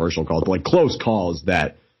controversial calls, but close calls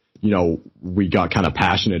that, we got kind of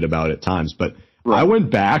passionate about at times. But right. I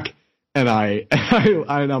went back and I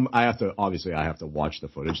have to watch the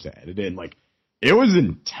footage to edit it. And it was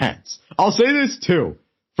intense. I'll say this too,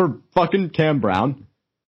 for fucking Cam Brown.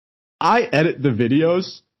 I edit the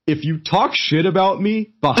videos. If you talk shit about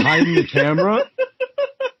me behind the camera,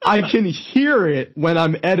 I can hear it when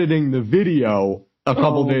I'm editing the video a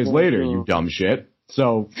couple days later, you dumb shit.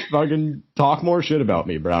 So fucking talk more shit about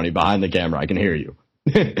me, Brownie, behind the camera. I can hear you.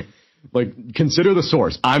 Like, consider the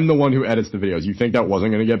source. I'm the one who edits the videos. You think that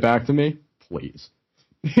wasn't going to get back to me? Please.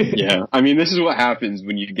 Yeah, I mean, this is what happens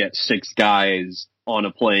when you get 6 guys on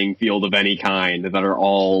a playing field of any kind that are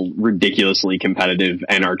all ridiculously competitive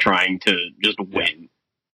and are trying to just win.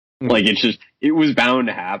 Like, it was bound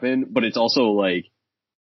to happen, but it's also like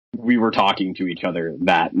we were talking to each other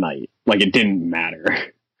that night. Like, it didn't matter.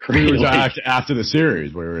 We were after the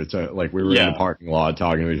series where we were in the parking lot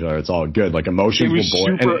talking to each other. It's all good. Like, emotions will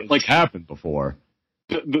boil. And it's happened before.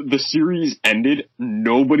 The series ended.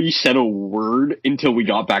 Nobody said a word until we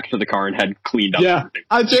got back to the car and had cleaned up. Yeah,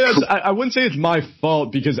 I'd say I wouldn't say it's my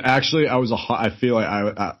fault because actually I feel like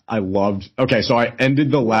I loved. Okay, so I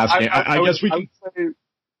ended the last game. I guess we can say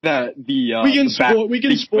that we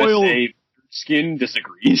can spoil. Skin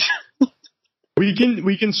disagrees.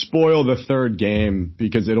 We can spoil the third game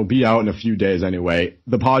because it'll be out in a few days anyway.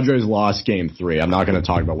 The Padres lost game 3. I'm not going to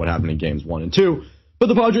talk about what happened in games 1 and 2. But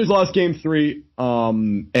the Padres lost game 3,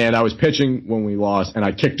 and I was pitching when we lost, and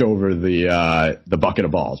I kicked over the bucket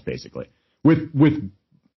of balls, basically, with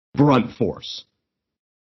brunt force.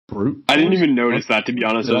 Brute? I didn't even notice that, to be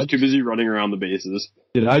honest. I was too busy running around the bases.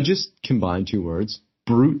 Did I just combine 2 words?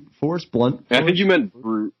 Brute force? Blunt force? I think you meant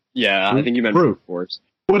brute. Yeah, I think you meant brute force.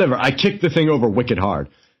 Whatever. I kicked the thing over wicked hard,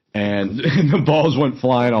 and the balls went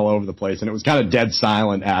flying all over the place, and it was kind of dead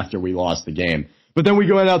silent after we lost the game. But then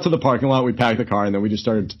we went out to the parking lot, we packed the car, and then we just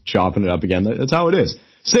started chopping it up again. That's how it is.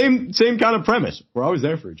 Same kind of premise. We're always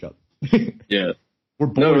there for each other. Yeah. We're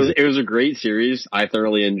boys. No, it was a great series. I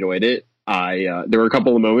thoroughly enjoyed it. There were a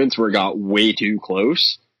couple of moments where it got way too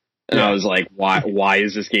close. And I was like, why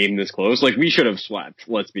is this game this close? Like, we should have swept,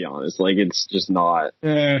 let's be honest. Like, it's just not.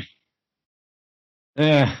 It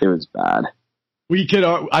was bad.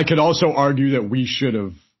 I could also argue that we should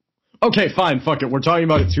have. Okay, fine, fuck it. We're talking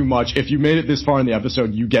about it too much. If you made it this far in the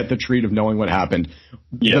episode, you get the treat of knowing what happened.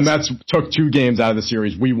 Yes. The Mets took 2 games out of the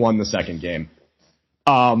series. We won the second game.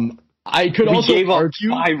 I could also argue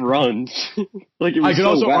 5 runs. Like, it was I could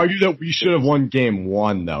also argue that we should have won game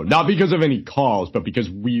 1, though. Not because of any calls, but because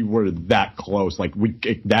we were that close. Like,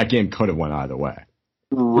 that game could have went either way.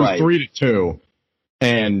 Right. It was 3-2,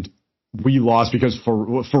 and we lost because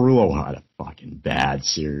Ferrulo had a fucking bad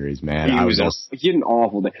series, man. He had an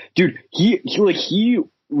awful day. Dude,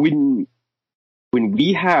 when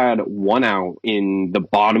we had 1 out in the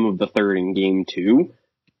bottom of the 3rd in game 2,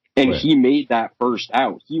 and he made that first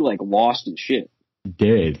out, he, like, lost his shit. He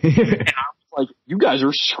did. And I was like, you guys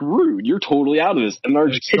are screwed. You're totally out of this. And our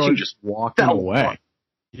pitching just walking away.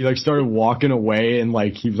 He, like, started walking away, and,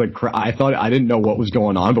 like, he was like, I didn't know what was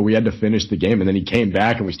going on, but we had to finish the game, and then he came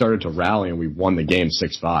back, and we started to rally, and we won the game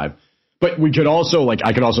 6-5. But we could also, like,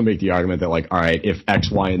 I could also make the argument that, like, all right, if X,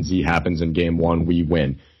 Y, and Z happens in game 1, we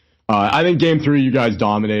win. I think game 3, you guys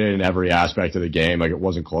dominated in every aspect of the game. Like, it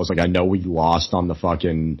wasn't close. Like, I know we lost on a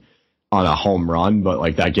home run, but,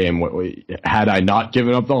 like, that game, had I not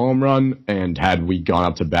given up the home run and had we gone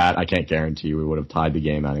up to bat, I can't guarantee you we would have tied the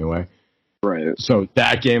game anyway. Right. So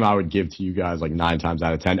that game I would give to you guys like 9 times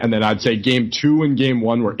out of 10. And then I'd say game 2 and game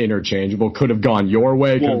 1 were interchangeable. Could have gone your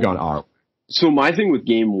way, could have gone our way. So my thing with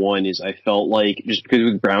game 1 is I felt like just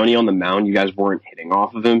because with Brownie on the mound, you guys weren't hitting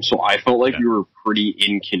off of him. So I felt like we were pretty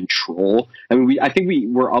in control. I mean, I think we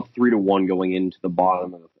were up 3-1 going into the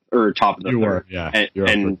bottom of top of the third.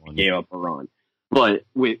 And gave up a run. But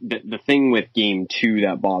with the thing with game 2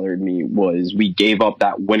 that bothered me was we gave up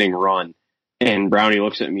that winning run. And Brownie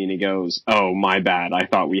looks at me and he goes, "Oh, my bad. I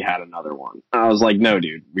thought we had another one." I was like, "No,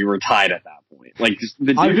 dude, we were tied at that point." Like,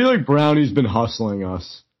 I feel like Brownie's been hustling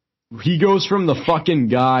us. He goes from the fucking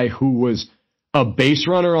guy who was a base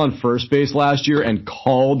runner on first base last year and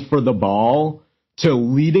called for the ball to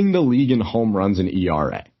leading the league in home runs and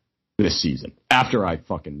ERA this season. After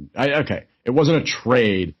okay, it wasn't a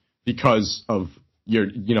trade because of you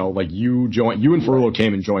and Ferrulo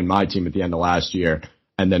came and joined my team at the end of last year.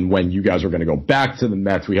 And then when you guys were going to go back to the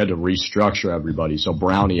Mets, we had to restructure everybody. So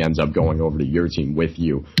Brownie ends up going over to your team with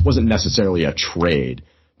you. It wasn't necessarily a trade,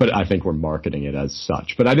 but I think we're marketing it as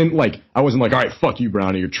such. But I wasn't like, all right, fuck you,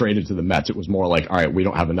 Brownie, you're traded to the Mets. It was more like, all right, we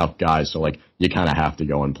don't have enough guys, so like you kind of have to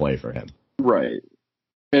go and play for him. Right.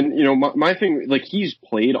 And, my thing, like, he's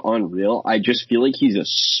played unreal. I just feel like he's a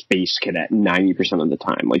space cadet 90% of the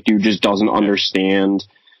time. Like, dude just doesn't understand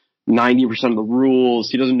 90% of the rules.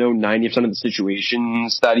 He doesn't know 90% of the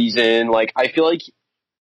situations that he's in. Like, I feel like,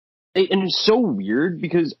 and it's so weird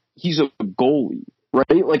because he's a goalie,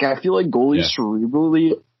 right? Like, I feel like goalies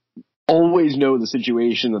cerebrally always know the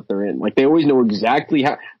situation that they're in. Like, they always know exactly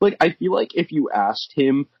how, like, I feel like if you asked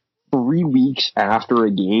him 3 weeks after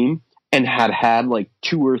a game, and had like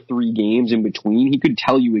 2 or 3 games in between, he could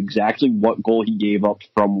tell you exactly what goal he gave up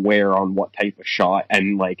from where on what type of shot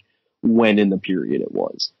and like when in the period it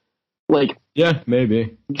was. Like, yeah,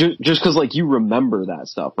 maybe. Just because, like, you remember that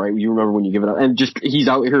stuff, right? You remember when you give it up. And just, he's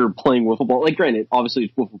out here playing wiffle ball. Like, granted, obviously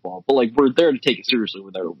it's wiffle ball, but, like, we're there to take it seriously.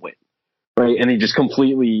 We're there to win, right? And he just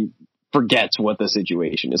completely forgets what the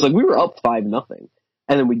situation is. Like, we were up 5-0,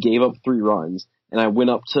 and then we gave up 3 runs, and I went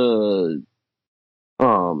up to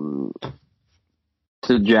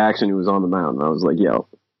Jackson, who was on the mound, and I was like, yo,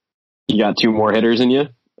 you got 2 more hitters in you?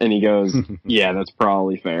 And he goes, yeah, that's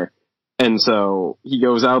probably fair. And so he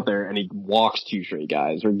goes out there and he walks 2 straight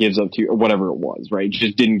guys or gives up 2 or whatever it was, right?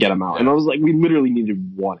 Just didn't get him out. And I was like, we literally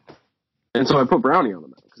needed 1. And so I put Brownie on the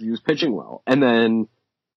mound because he was pitching well. And then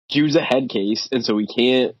he was a head case. And so he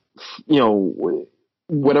can't,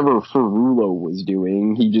 whatever Ferrulo was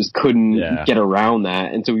doing, he just couldn't get around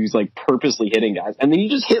that. And so he was like purposely hitting guys. And then he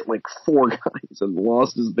just hit like 4 guys and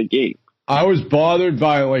lost the game. I was bothered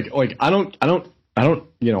by like, I don't,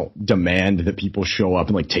 demand that people show up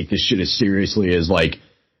and like take this shit as seriously as like,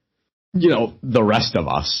 the rest of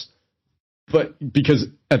us. But because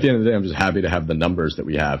at the end of the day, I'm just happy to have the numbers that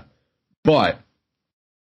we have. But,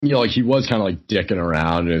 like he was kind of like dicking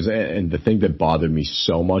around. And the thing that bothered me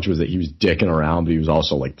so much was that he was dicking around, but he was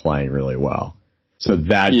also like playing really well. So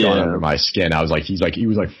that got under my skin. I was like, he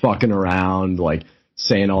was like fucking around, like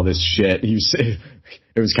saying all this shit.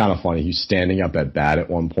 It was kind of funny. He was standing up at bat at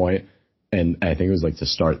one point. And I think it was like to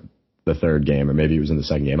start the 3rd game, or maybe it was in the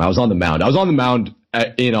 2nd game. I was on the mound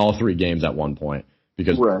in all 3 games at one point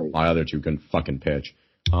because my other 2 couldn't fucking pitch.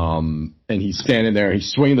 And he's standing there,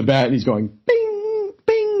 he's swinging the bat, and he's going bing,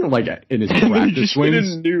 bing, like in his practice swings.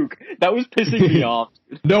 Hit a nuke. That was pissing me off.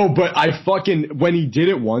 No, but when he did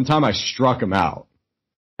it one time, I struck him out.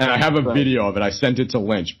 And I have a video of it. I sent it to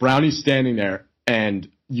Lynch. Brownie's standing there, and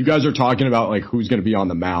you guys are talking about like who's going to be on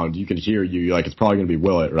the mound. You can hear you're like, it's probably going to be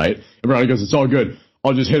Willett, right? And Brownie goes, it's all good.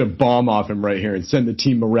 I'll just hit a bomb off him right here and send the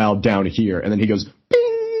team morale down here. And then he goes,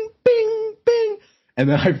 bing, bing, bing. And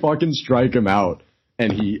then I fucking strike him out.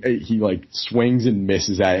 And he like swings and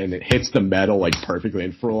misses at it, and it hits the metal like perfectly.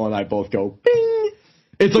 And Furl and I both go, bing.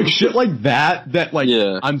 It's like shit like that like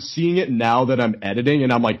I'm seeing it now that I'm editing,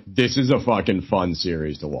 and I'm like, this is a fucking fun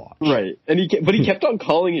series to watch. Right. And he kept on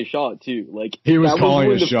calling his shot too. Like he was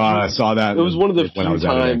calling his shot. I saw that. It was one of the few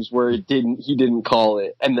times where he didn't call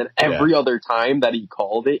it, and then every other time that he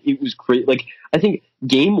called it, it was crazy. Like I think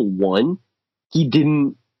game 1, he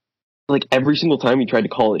didn't. Like every single time he tried to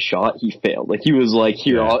call his shot, he failed. Like he was like,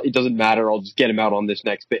 here, it doesn't matter. I'll just get him out on this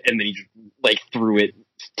next bit, and then he just like threw it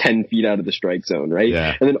 10 feet out of the strike zone, right?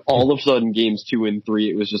 Yeah. And then all of a sudden, games 2 and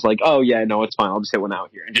 3, it was just like, oh yeah, no, it's fine. I'll just hit one out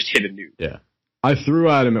here and just hit a nuke. Yeah. I threw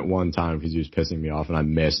at him at one time because he was pissing me off, and I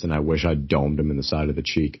missed, and I wish I'd domed him in the side of the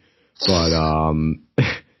cheek. But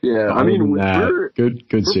yeah, I mean, we're good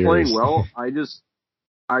series. Playing well.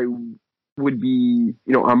 I would be,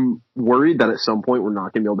 I'm worried that at some point we're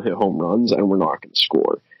not going to be able to hit home runs and we're not going to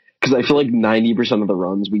score. Because I feel like 90% of the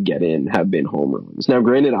runs we get in have been home runs. Now,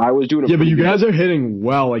 granted, I was doing but you guys are hitting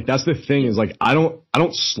well. Like that's the thing is like I don't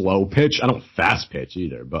slow pitch. I don't fast pitch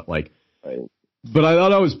either. But like, but I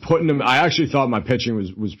thought I was putting them. I actually thought my pitching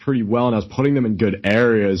was pretty well, and I was putting them in good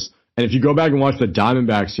areas. And if you go back and watch the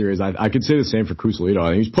Diamondback series, I could say the same for Cusolito.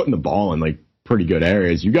 I think he's putting the ball in like pretty good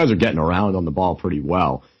areas. You guys are getting around on the ball pretty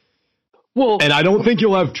well. Well, and I don't think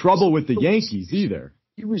you'll have trouble with the Yankees either.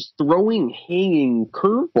 He was throwing hanging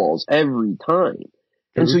curveballs every time.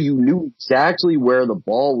 And so you knew exactly where the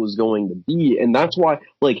ball was going to be. And that's why,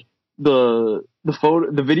 like, the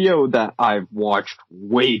video that I've watched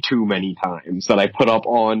way too many times that I put up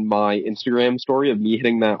on my Instagram story of me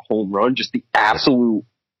hitting that home run, just the absolute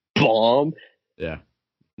bomb. Yeah.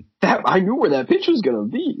 That I knew where that pitch was going to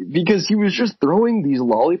be because he was just throwing these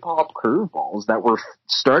lollipop curveballs that were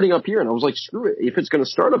starting up here. And I was like, screw it. If it's going to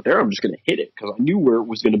start up there, I'm just going to hit it because I knew where it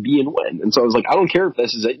was going to be and when. And so I was like, I don't care if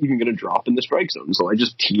this is even going to drop in the strike zone. So I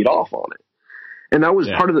just teed off on it. And that was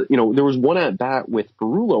part of the, there was one at bat with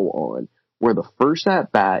Ferrulo on where the first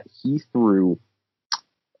at bat, he threw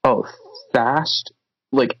a fastball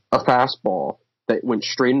that went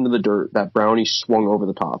straight into the dirt that Brownie swung over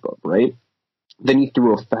the top of, right? Then he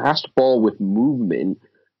threw a fastball with movement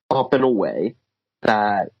up and away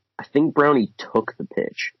that I think Brownie took the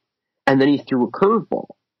pitch. And then he threw a curveball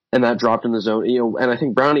and that dropped in the zone, and I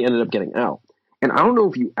think Brownie ended up getting out. And I don't know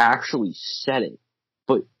if you actually said it,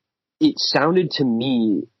 but it sounded to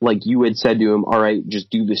me like you had said to him, all right, just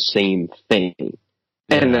do the same thing.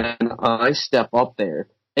 Yeah. And then I step up there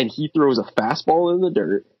and he throws a fastball in the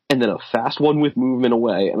dirt and then a fast one with movement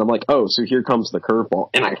away. And I'm like, oh, so here comes the curveball.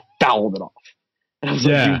 And I fouled it off. And I was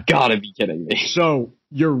like, you gotta be kidding me. So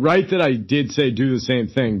you're right that I did say do the same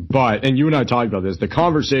thing, but, and you and I talked about this, the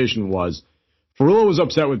conversation was, Ferrullo was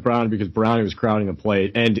upset with Brownie because Brownie was crowding the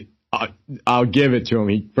plate, and I'll give it to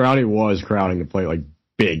him. Brownie was crowding the plate, like,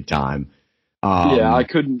 big time. I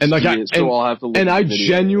couldn't see it, so I'll have to look at the video.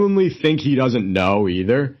 Genuinely think he doesn't know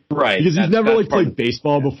either. Right. Because he's never, like, played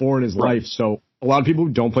baseball before in his life, so a lot of people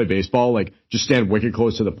who don't play baseball, like, just stand wicked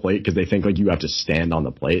close to the plate because they think, like, you have to stand on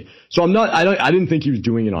the plate. So I didn't think he was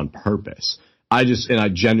doing it on purpose. I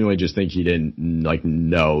genuinely just think he didn't, like,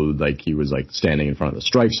 know, like, he was, like, standing in front of the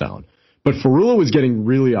strike zone. But Ferrullo was getting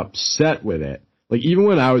really upset with it. Like, even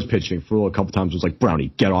when I was pitching, Ferrullo a couple times was like,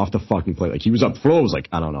 Brownie, get off the fucking plate. Like, Ferrullo was like,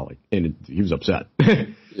 I don't know, like, and he was upset.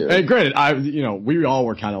 And granted, we all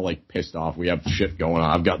were kind of, like, pissed off. We have shit going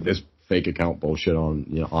on. I've got this fake account bullshit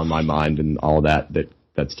on my mind and all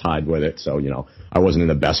that's tied with it. So, I wasn't in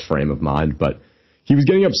the best frame of mind, but he was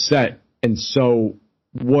getting upset. And so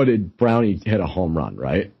what did Brownie hit a home run,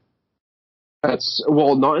 right?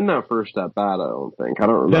 Not in that first at bat, I don't think. I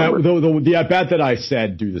don't remember. The at bat that I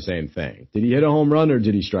said do the same thing. Did he hit a home run or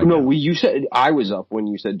did he strike out? No, you said I was up when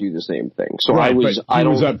you said do the same thing. So right,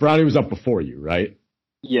 Brownie was up before you, right?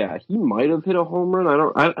 Yeah, he might have hit a home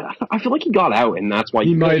run. I feel like he got out, and that's why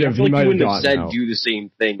he might have. He might have said out. Do the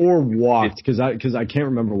same thing or walked because I can't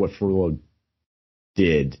remember what Ferrullo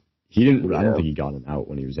did. He didn't. I don't think he got him out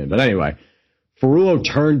when he was in. But anyway. Ferrullo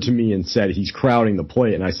turned to me and said he's crowding the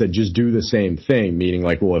plate, and I said just do the same thing, meaning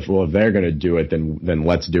like, if they're going to do it, then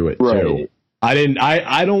let's do it too.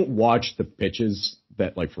 I don't watch the pitches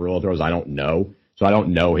that like Ferrullo throws. I don't know, so I don't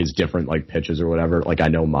know his different like pitches or whatever. Like I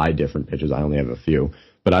know my different pitches. I only have a few,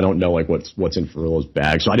 but I don't know like what's in Ferrullo's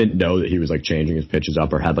bag. So I didn't know that he was like changing his pitches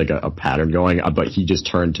up or had like a pattern going. But he just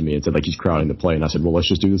turned to me and said like he's crowding the plate, and I said, well, let's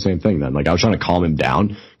just do the same thing then. Like I was trying to calm him down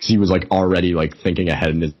because he was like already like thinking ahead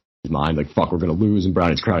in his mind, like, fuck, we're going to lose, and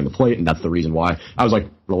Brownie's crowding the plate, and that's the reason why. I was like,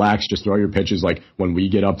 relax, just throw your pitches, like, when we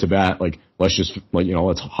get up to bat, like, let's just, like,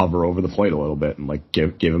 let's hover over the plate a little bit and, like,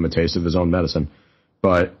 give him a taste of his own medicine.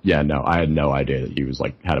 But, yeah, no, I had no idea that he was,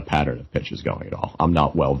 like, had a pattern of pitches going at all. I'm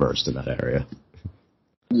not well-versed in that area.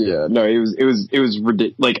 Yeah, no, it was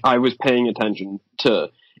ridiculous. Like, I was paying attention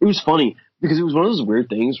to, it was funny, because it was one of those weird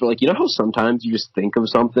things where, like, how sometimes you just think of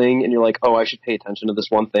something, and you're like, oh, I should pay attention to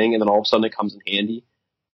this one thing, and then all of a sudden it comes in handy.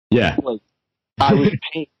 Yeah. Like,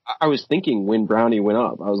 I was thinking when Brownie went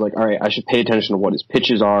up, I was like, all right, I should pay attention to what his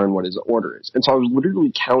pitches are and what his order is. And so I was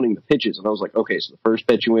literally counting the pitches, and I was like, okay, so the first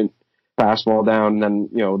pitch you went fastball down, and then,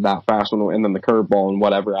 that fast one, and then the curveball and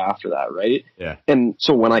whatever after that, right? Yeah. And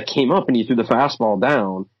so when I came up and he threw the fastball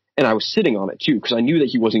down, and I was sitting on it too, because I knew that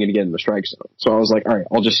he wasn't going to get in the strike zone. So I was like, all right,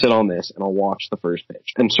 I'll just sit on this and I'll watch the first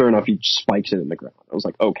pitch. And sure enough, he spikes it in the ground. I was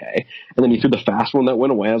like, okay. And then he threw the fast one that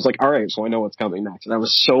went away. I was like, all right, so I know what's coming next. And I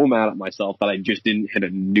was so mad at myself that I just didn't hit a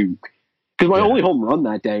nuke. Because my only home run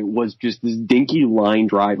that day was just this dinky line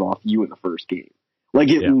drive off you in the first game. Like,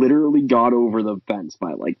 it literally got over the fence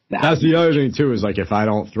by, like, that. That's the other thing, too, is, like, if I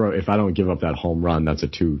don't give up that home run, that's a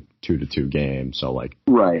 2-2 game. So, like,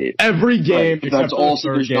 right. Every game, except that's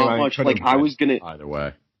also, there's not much, like, I was going to, either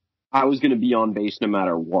way. I was going to be on base no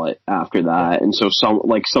matter what after that. And so,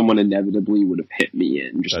 someone inevitably would have hit me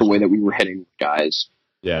in, just the way that we were hitting guys.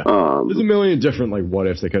 Yeah. There's a million different, like, what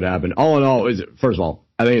ifs that could happen. All in all, first of all,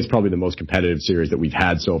 I think it's probably the most competitive series that we've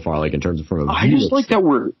had so far, like, in terms of from a I just like that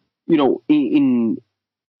we're,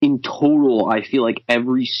 in total, I feel like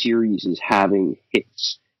every series is having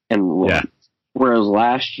hits and runs. Yeah. Whereas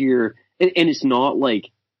last year, and it's not like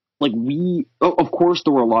of course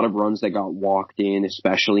there were a lot of runs that got walked in,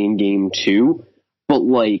 especially in game 2, but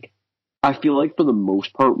like, I feel like for the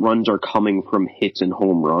most part, runs are coming from hits and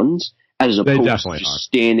home runs, as opposed to just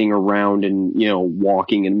standing around and,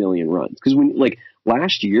 walking in a million runs. Because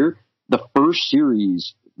last year, the first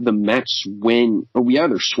series, the Mets we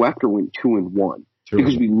either swept or went 2-1.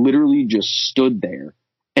 Because we literally just stood there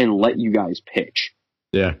and let you guys pitch.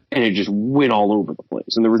 Yeah. And it just went all over the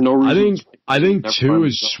place. And there was no reason. I think too,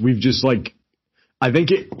 is we've just like, I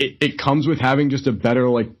think it comes with having just a better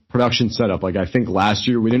like production setup. Like I think last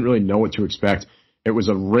year we didn't really know what to expect. It was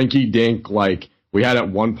a rinky dink, like we had at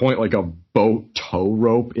one point like a boat tow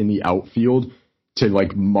rope in the outfield to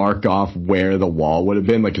like mark off where the wall would have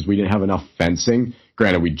been, like, because we didn't have enough fencing.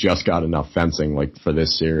 Granted, we just got enough fencing like for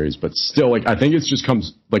this series, but still, like, I think it's just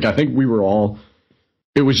comes like I think we were all.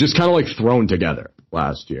 It was just kind of like thrown together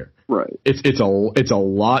last year. Right. It's a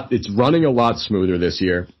lot. It's running a lot smoother this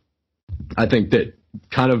year. I think that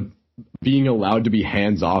kind of being allowed to be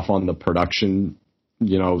hands off on the production,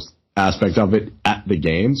 aspect of it at the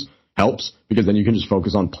games helps, because then you can just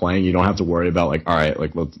focus on playing. You don't have to worry about like, all right,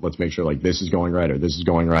 like let's make sure like this is going right or this is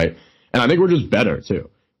going right. And I think we're just better, too.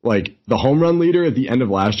 Like, the home run leader at the end of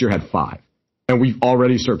last year had 5. And we've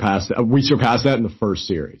already surpassed that. We surpassed that in the first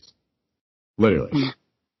series. Literally.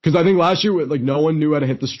 Because I think last year, like, no one knew how to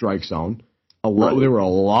hit the strike zone. There were a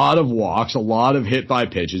lot of walks, a lot of hit by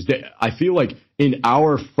pitches. I feel like in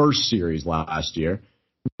our first series last year,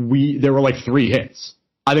 there were like 3 hits.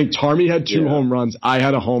 I think Tarmy had 2 home runs. I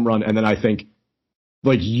had a home run, and then I think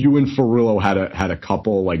like you and Ferrillo had a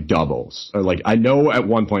couple like doubles. Or like I know at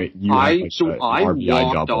one point you had like I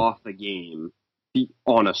walked double. off the game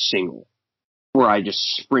on a single where I just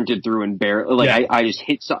sprinted through and barely I just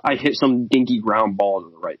hit some dinky ground ball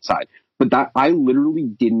to the right side. But that I literally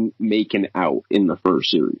didn't make an out in the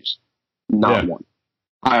first series. Not one.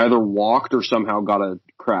 I either walked or somehow got a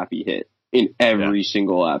crappy hit in every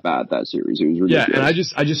single at-bat that series. It was ridiculous. Yeah, and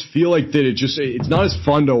I just feel like that it's not as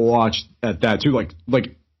fun to watch at that too.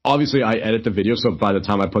 Like obviously I edit the video, so by the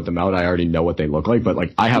time I put them out, I already know what they look like. But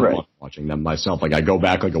like I have fun watching them myself. Like I go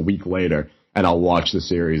back like a week later and I'll watch the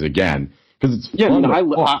series again. Because it's fun.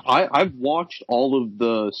 I've watched all of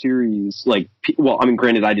the series.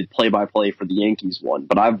 Granted, I did play-by-play for the Yankees one,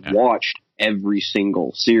 but I've watched every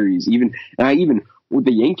single series. Even with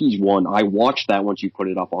the Yankees one, I watched that once you put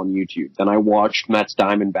it up on YouTube. Then I watched Mets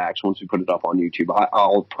Diamondbacks once we put it up on YouTube.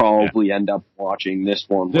 I'll probably end up watching this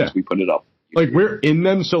one once we put it up. Like we're in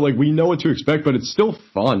them, so like we know what to expect, but it's still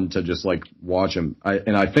fun to just like watch them.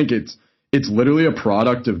 I think it's literally a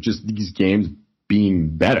product of just these games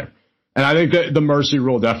being better. And I think that the mercy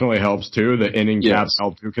rule definitely helps too. The inning caps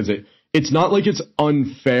help too, because it's not like it's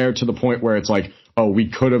unfair to the point where it's like, oh,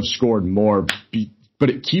 we could have scored more, but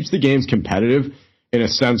it keeps the games competitive in a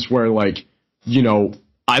sense where like, you know,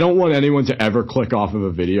 I don't want anyone to ever click off of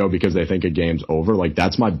a video because they think a game's over. Like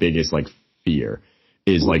that's my biggest like fear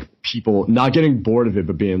is like people not getting bored of it,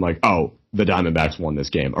 but being like, oh, the Diamondbacks won this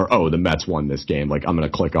game, or oh, the Mets won this game. Like I'm gonna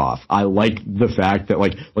click off. I like the fact that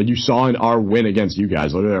like you saw in our win against you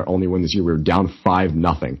guys, literally our only win this year, we were down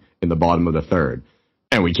 5-0 in the bottom of the third,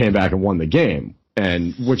 and we came back and won the game.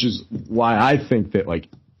 And which is why I think that like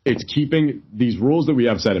it's keeping these rules that we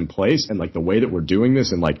have set in place, and like the way that we're doing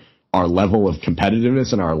this, and like our level of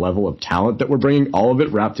competitiveness and our level of talent that we're bringing, all of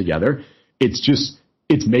it wrapped together. It's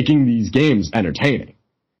making these games entertaining.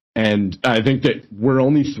 And I think that we're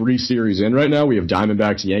only 3 series in right now. We have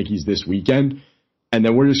Diamondbacks, Yankees this weekend. And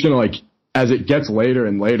then we're just going to, like, as it gets later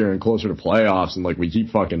and later and closer to playoffs and, like, we keep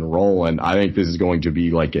fucking rolling, I think this is going to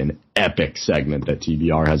be, like, an epic segment that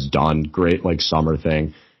TBR has done. Great, like, summer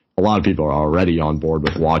thing. A lot of people are already on board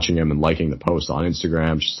with watching him and liking the posts on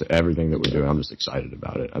Instagram, just everything that we're doing. I'm just excited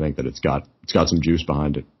about it. I think that it's got some juice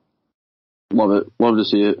behind it. Love it. Love to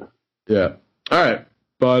see it. Yeah. All right.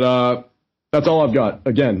 But, that's all I've got.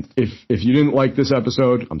 Again, if you didn't like this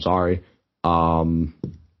episode, I'm sorry.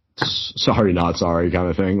 Sorry, not sorry kind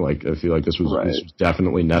of thing. Like, I feel like this was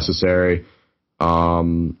definitely necessary.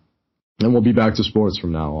 And we'll be back to sports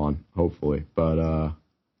from now on, hopefully. But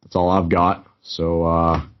that's all I've got.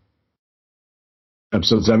 So,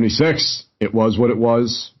 episode 76, it was what it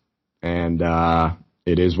was. And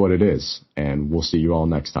it is what it is. And we'll see you all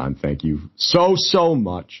next time. Thank you so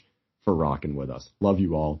much for rocking with us. Love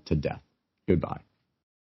you all to death. Goodbye.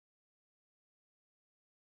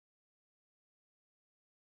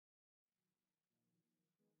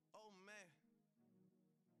 Oh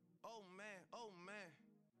man.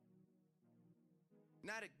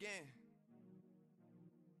 Not again.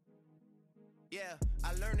 Yeah,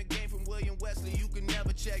 I learned the game from William Wesley. You can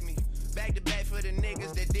never check me. Back to back for the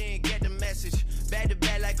niggas that didn't get the message. Back to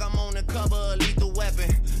back like I'm on the cover of Lethal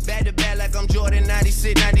Weapon. Back to back like I'm Jordan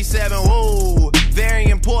 96, 97. Whoa, very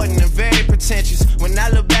important and very pretentious. When I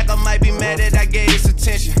look back, I might be mad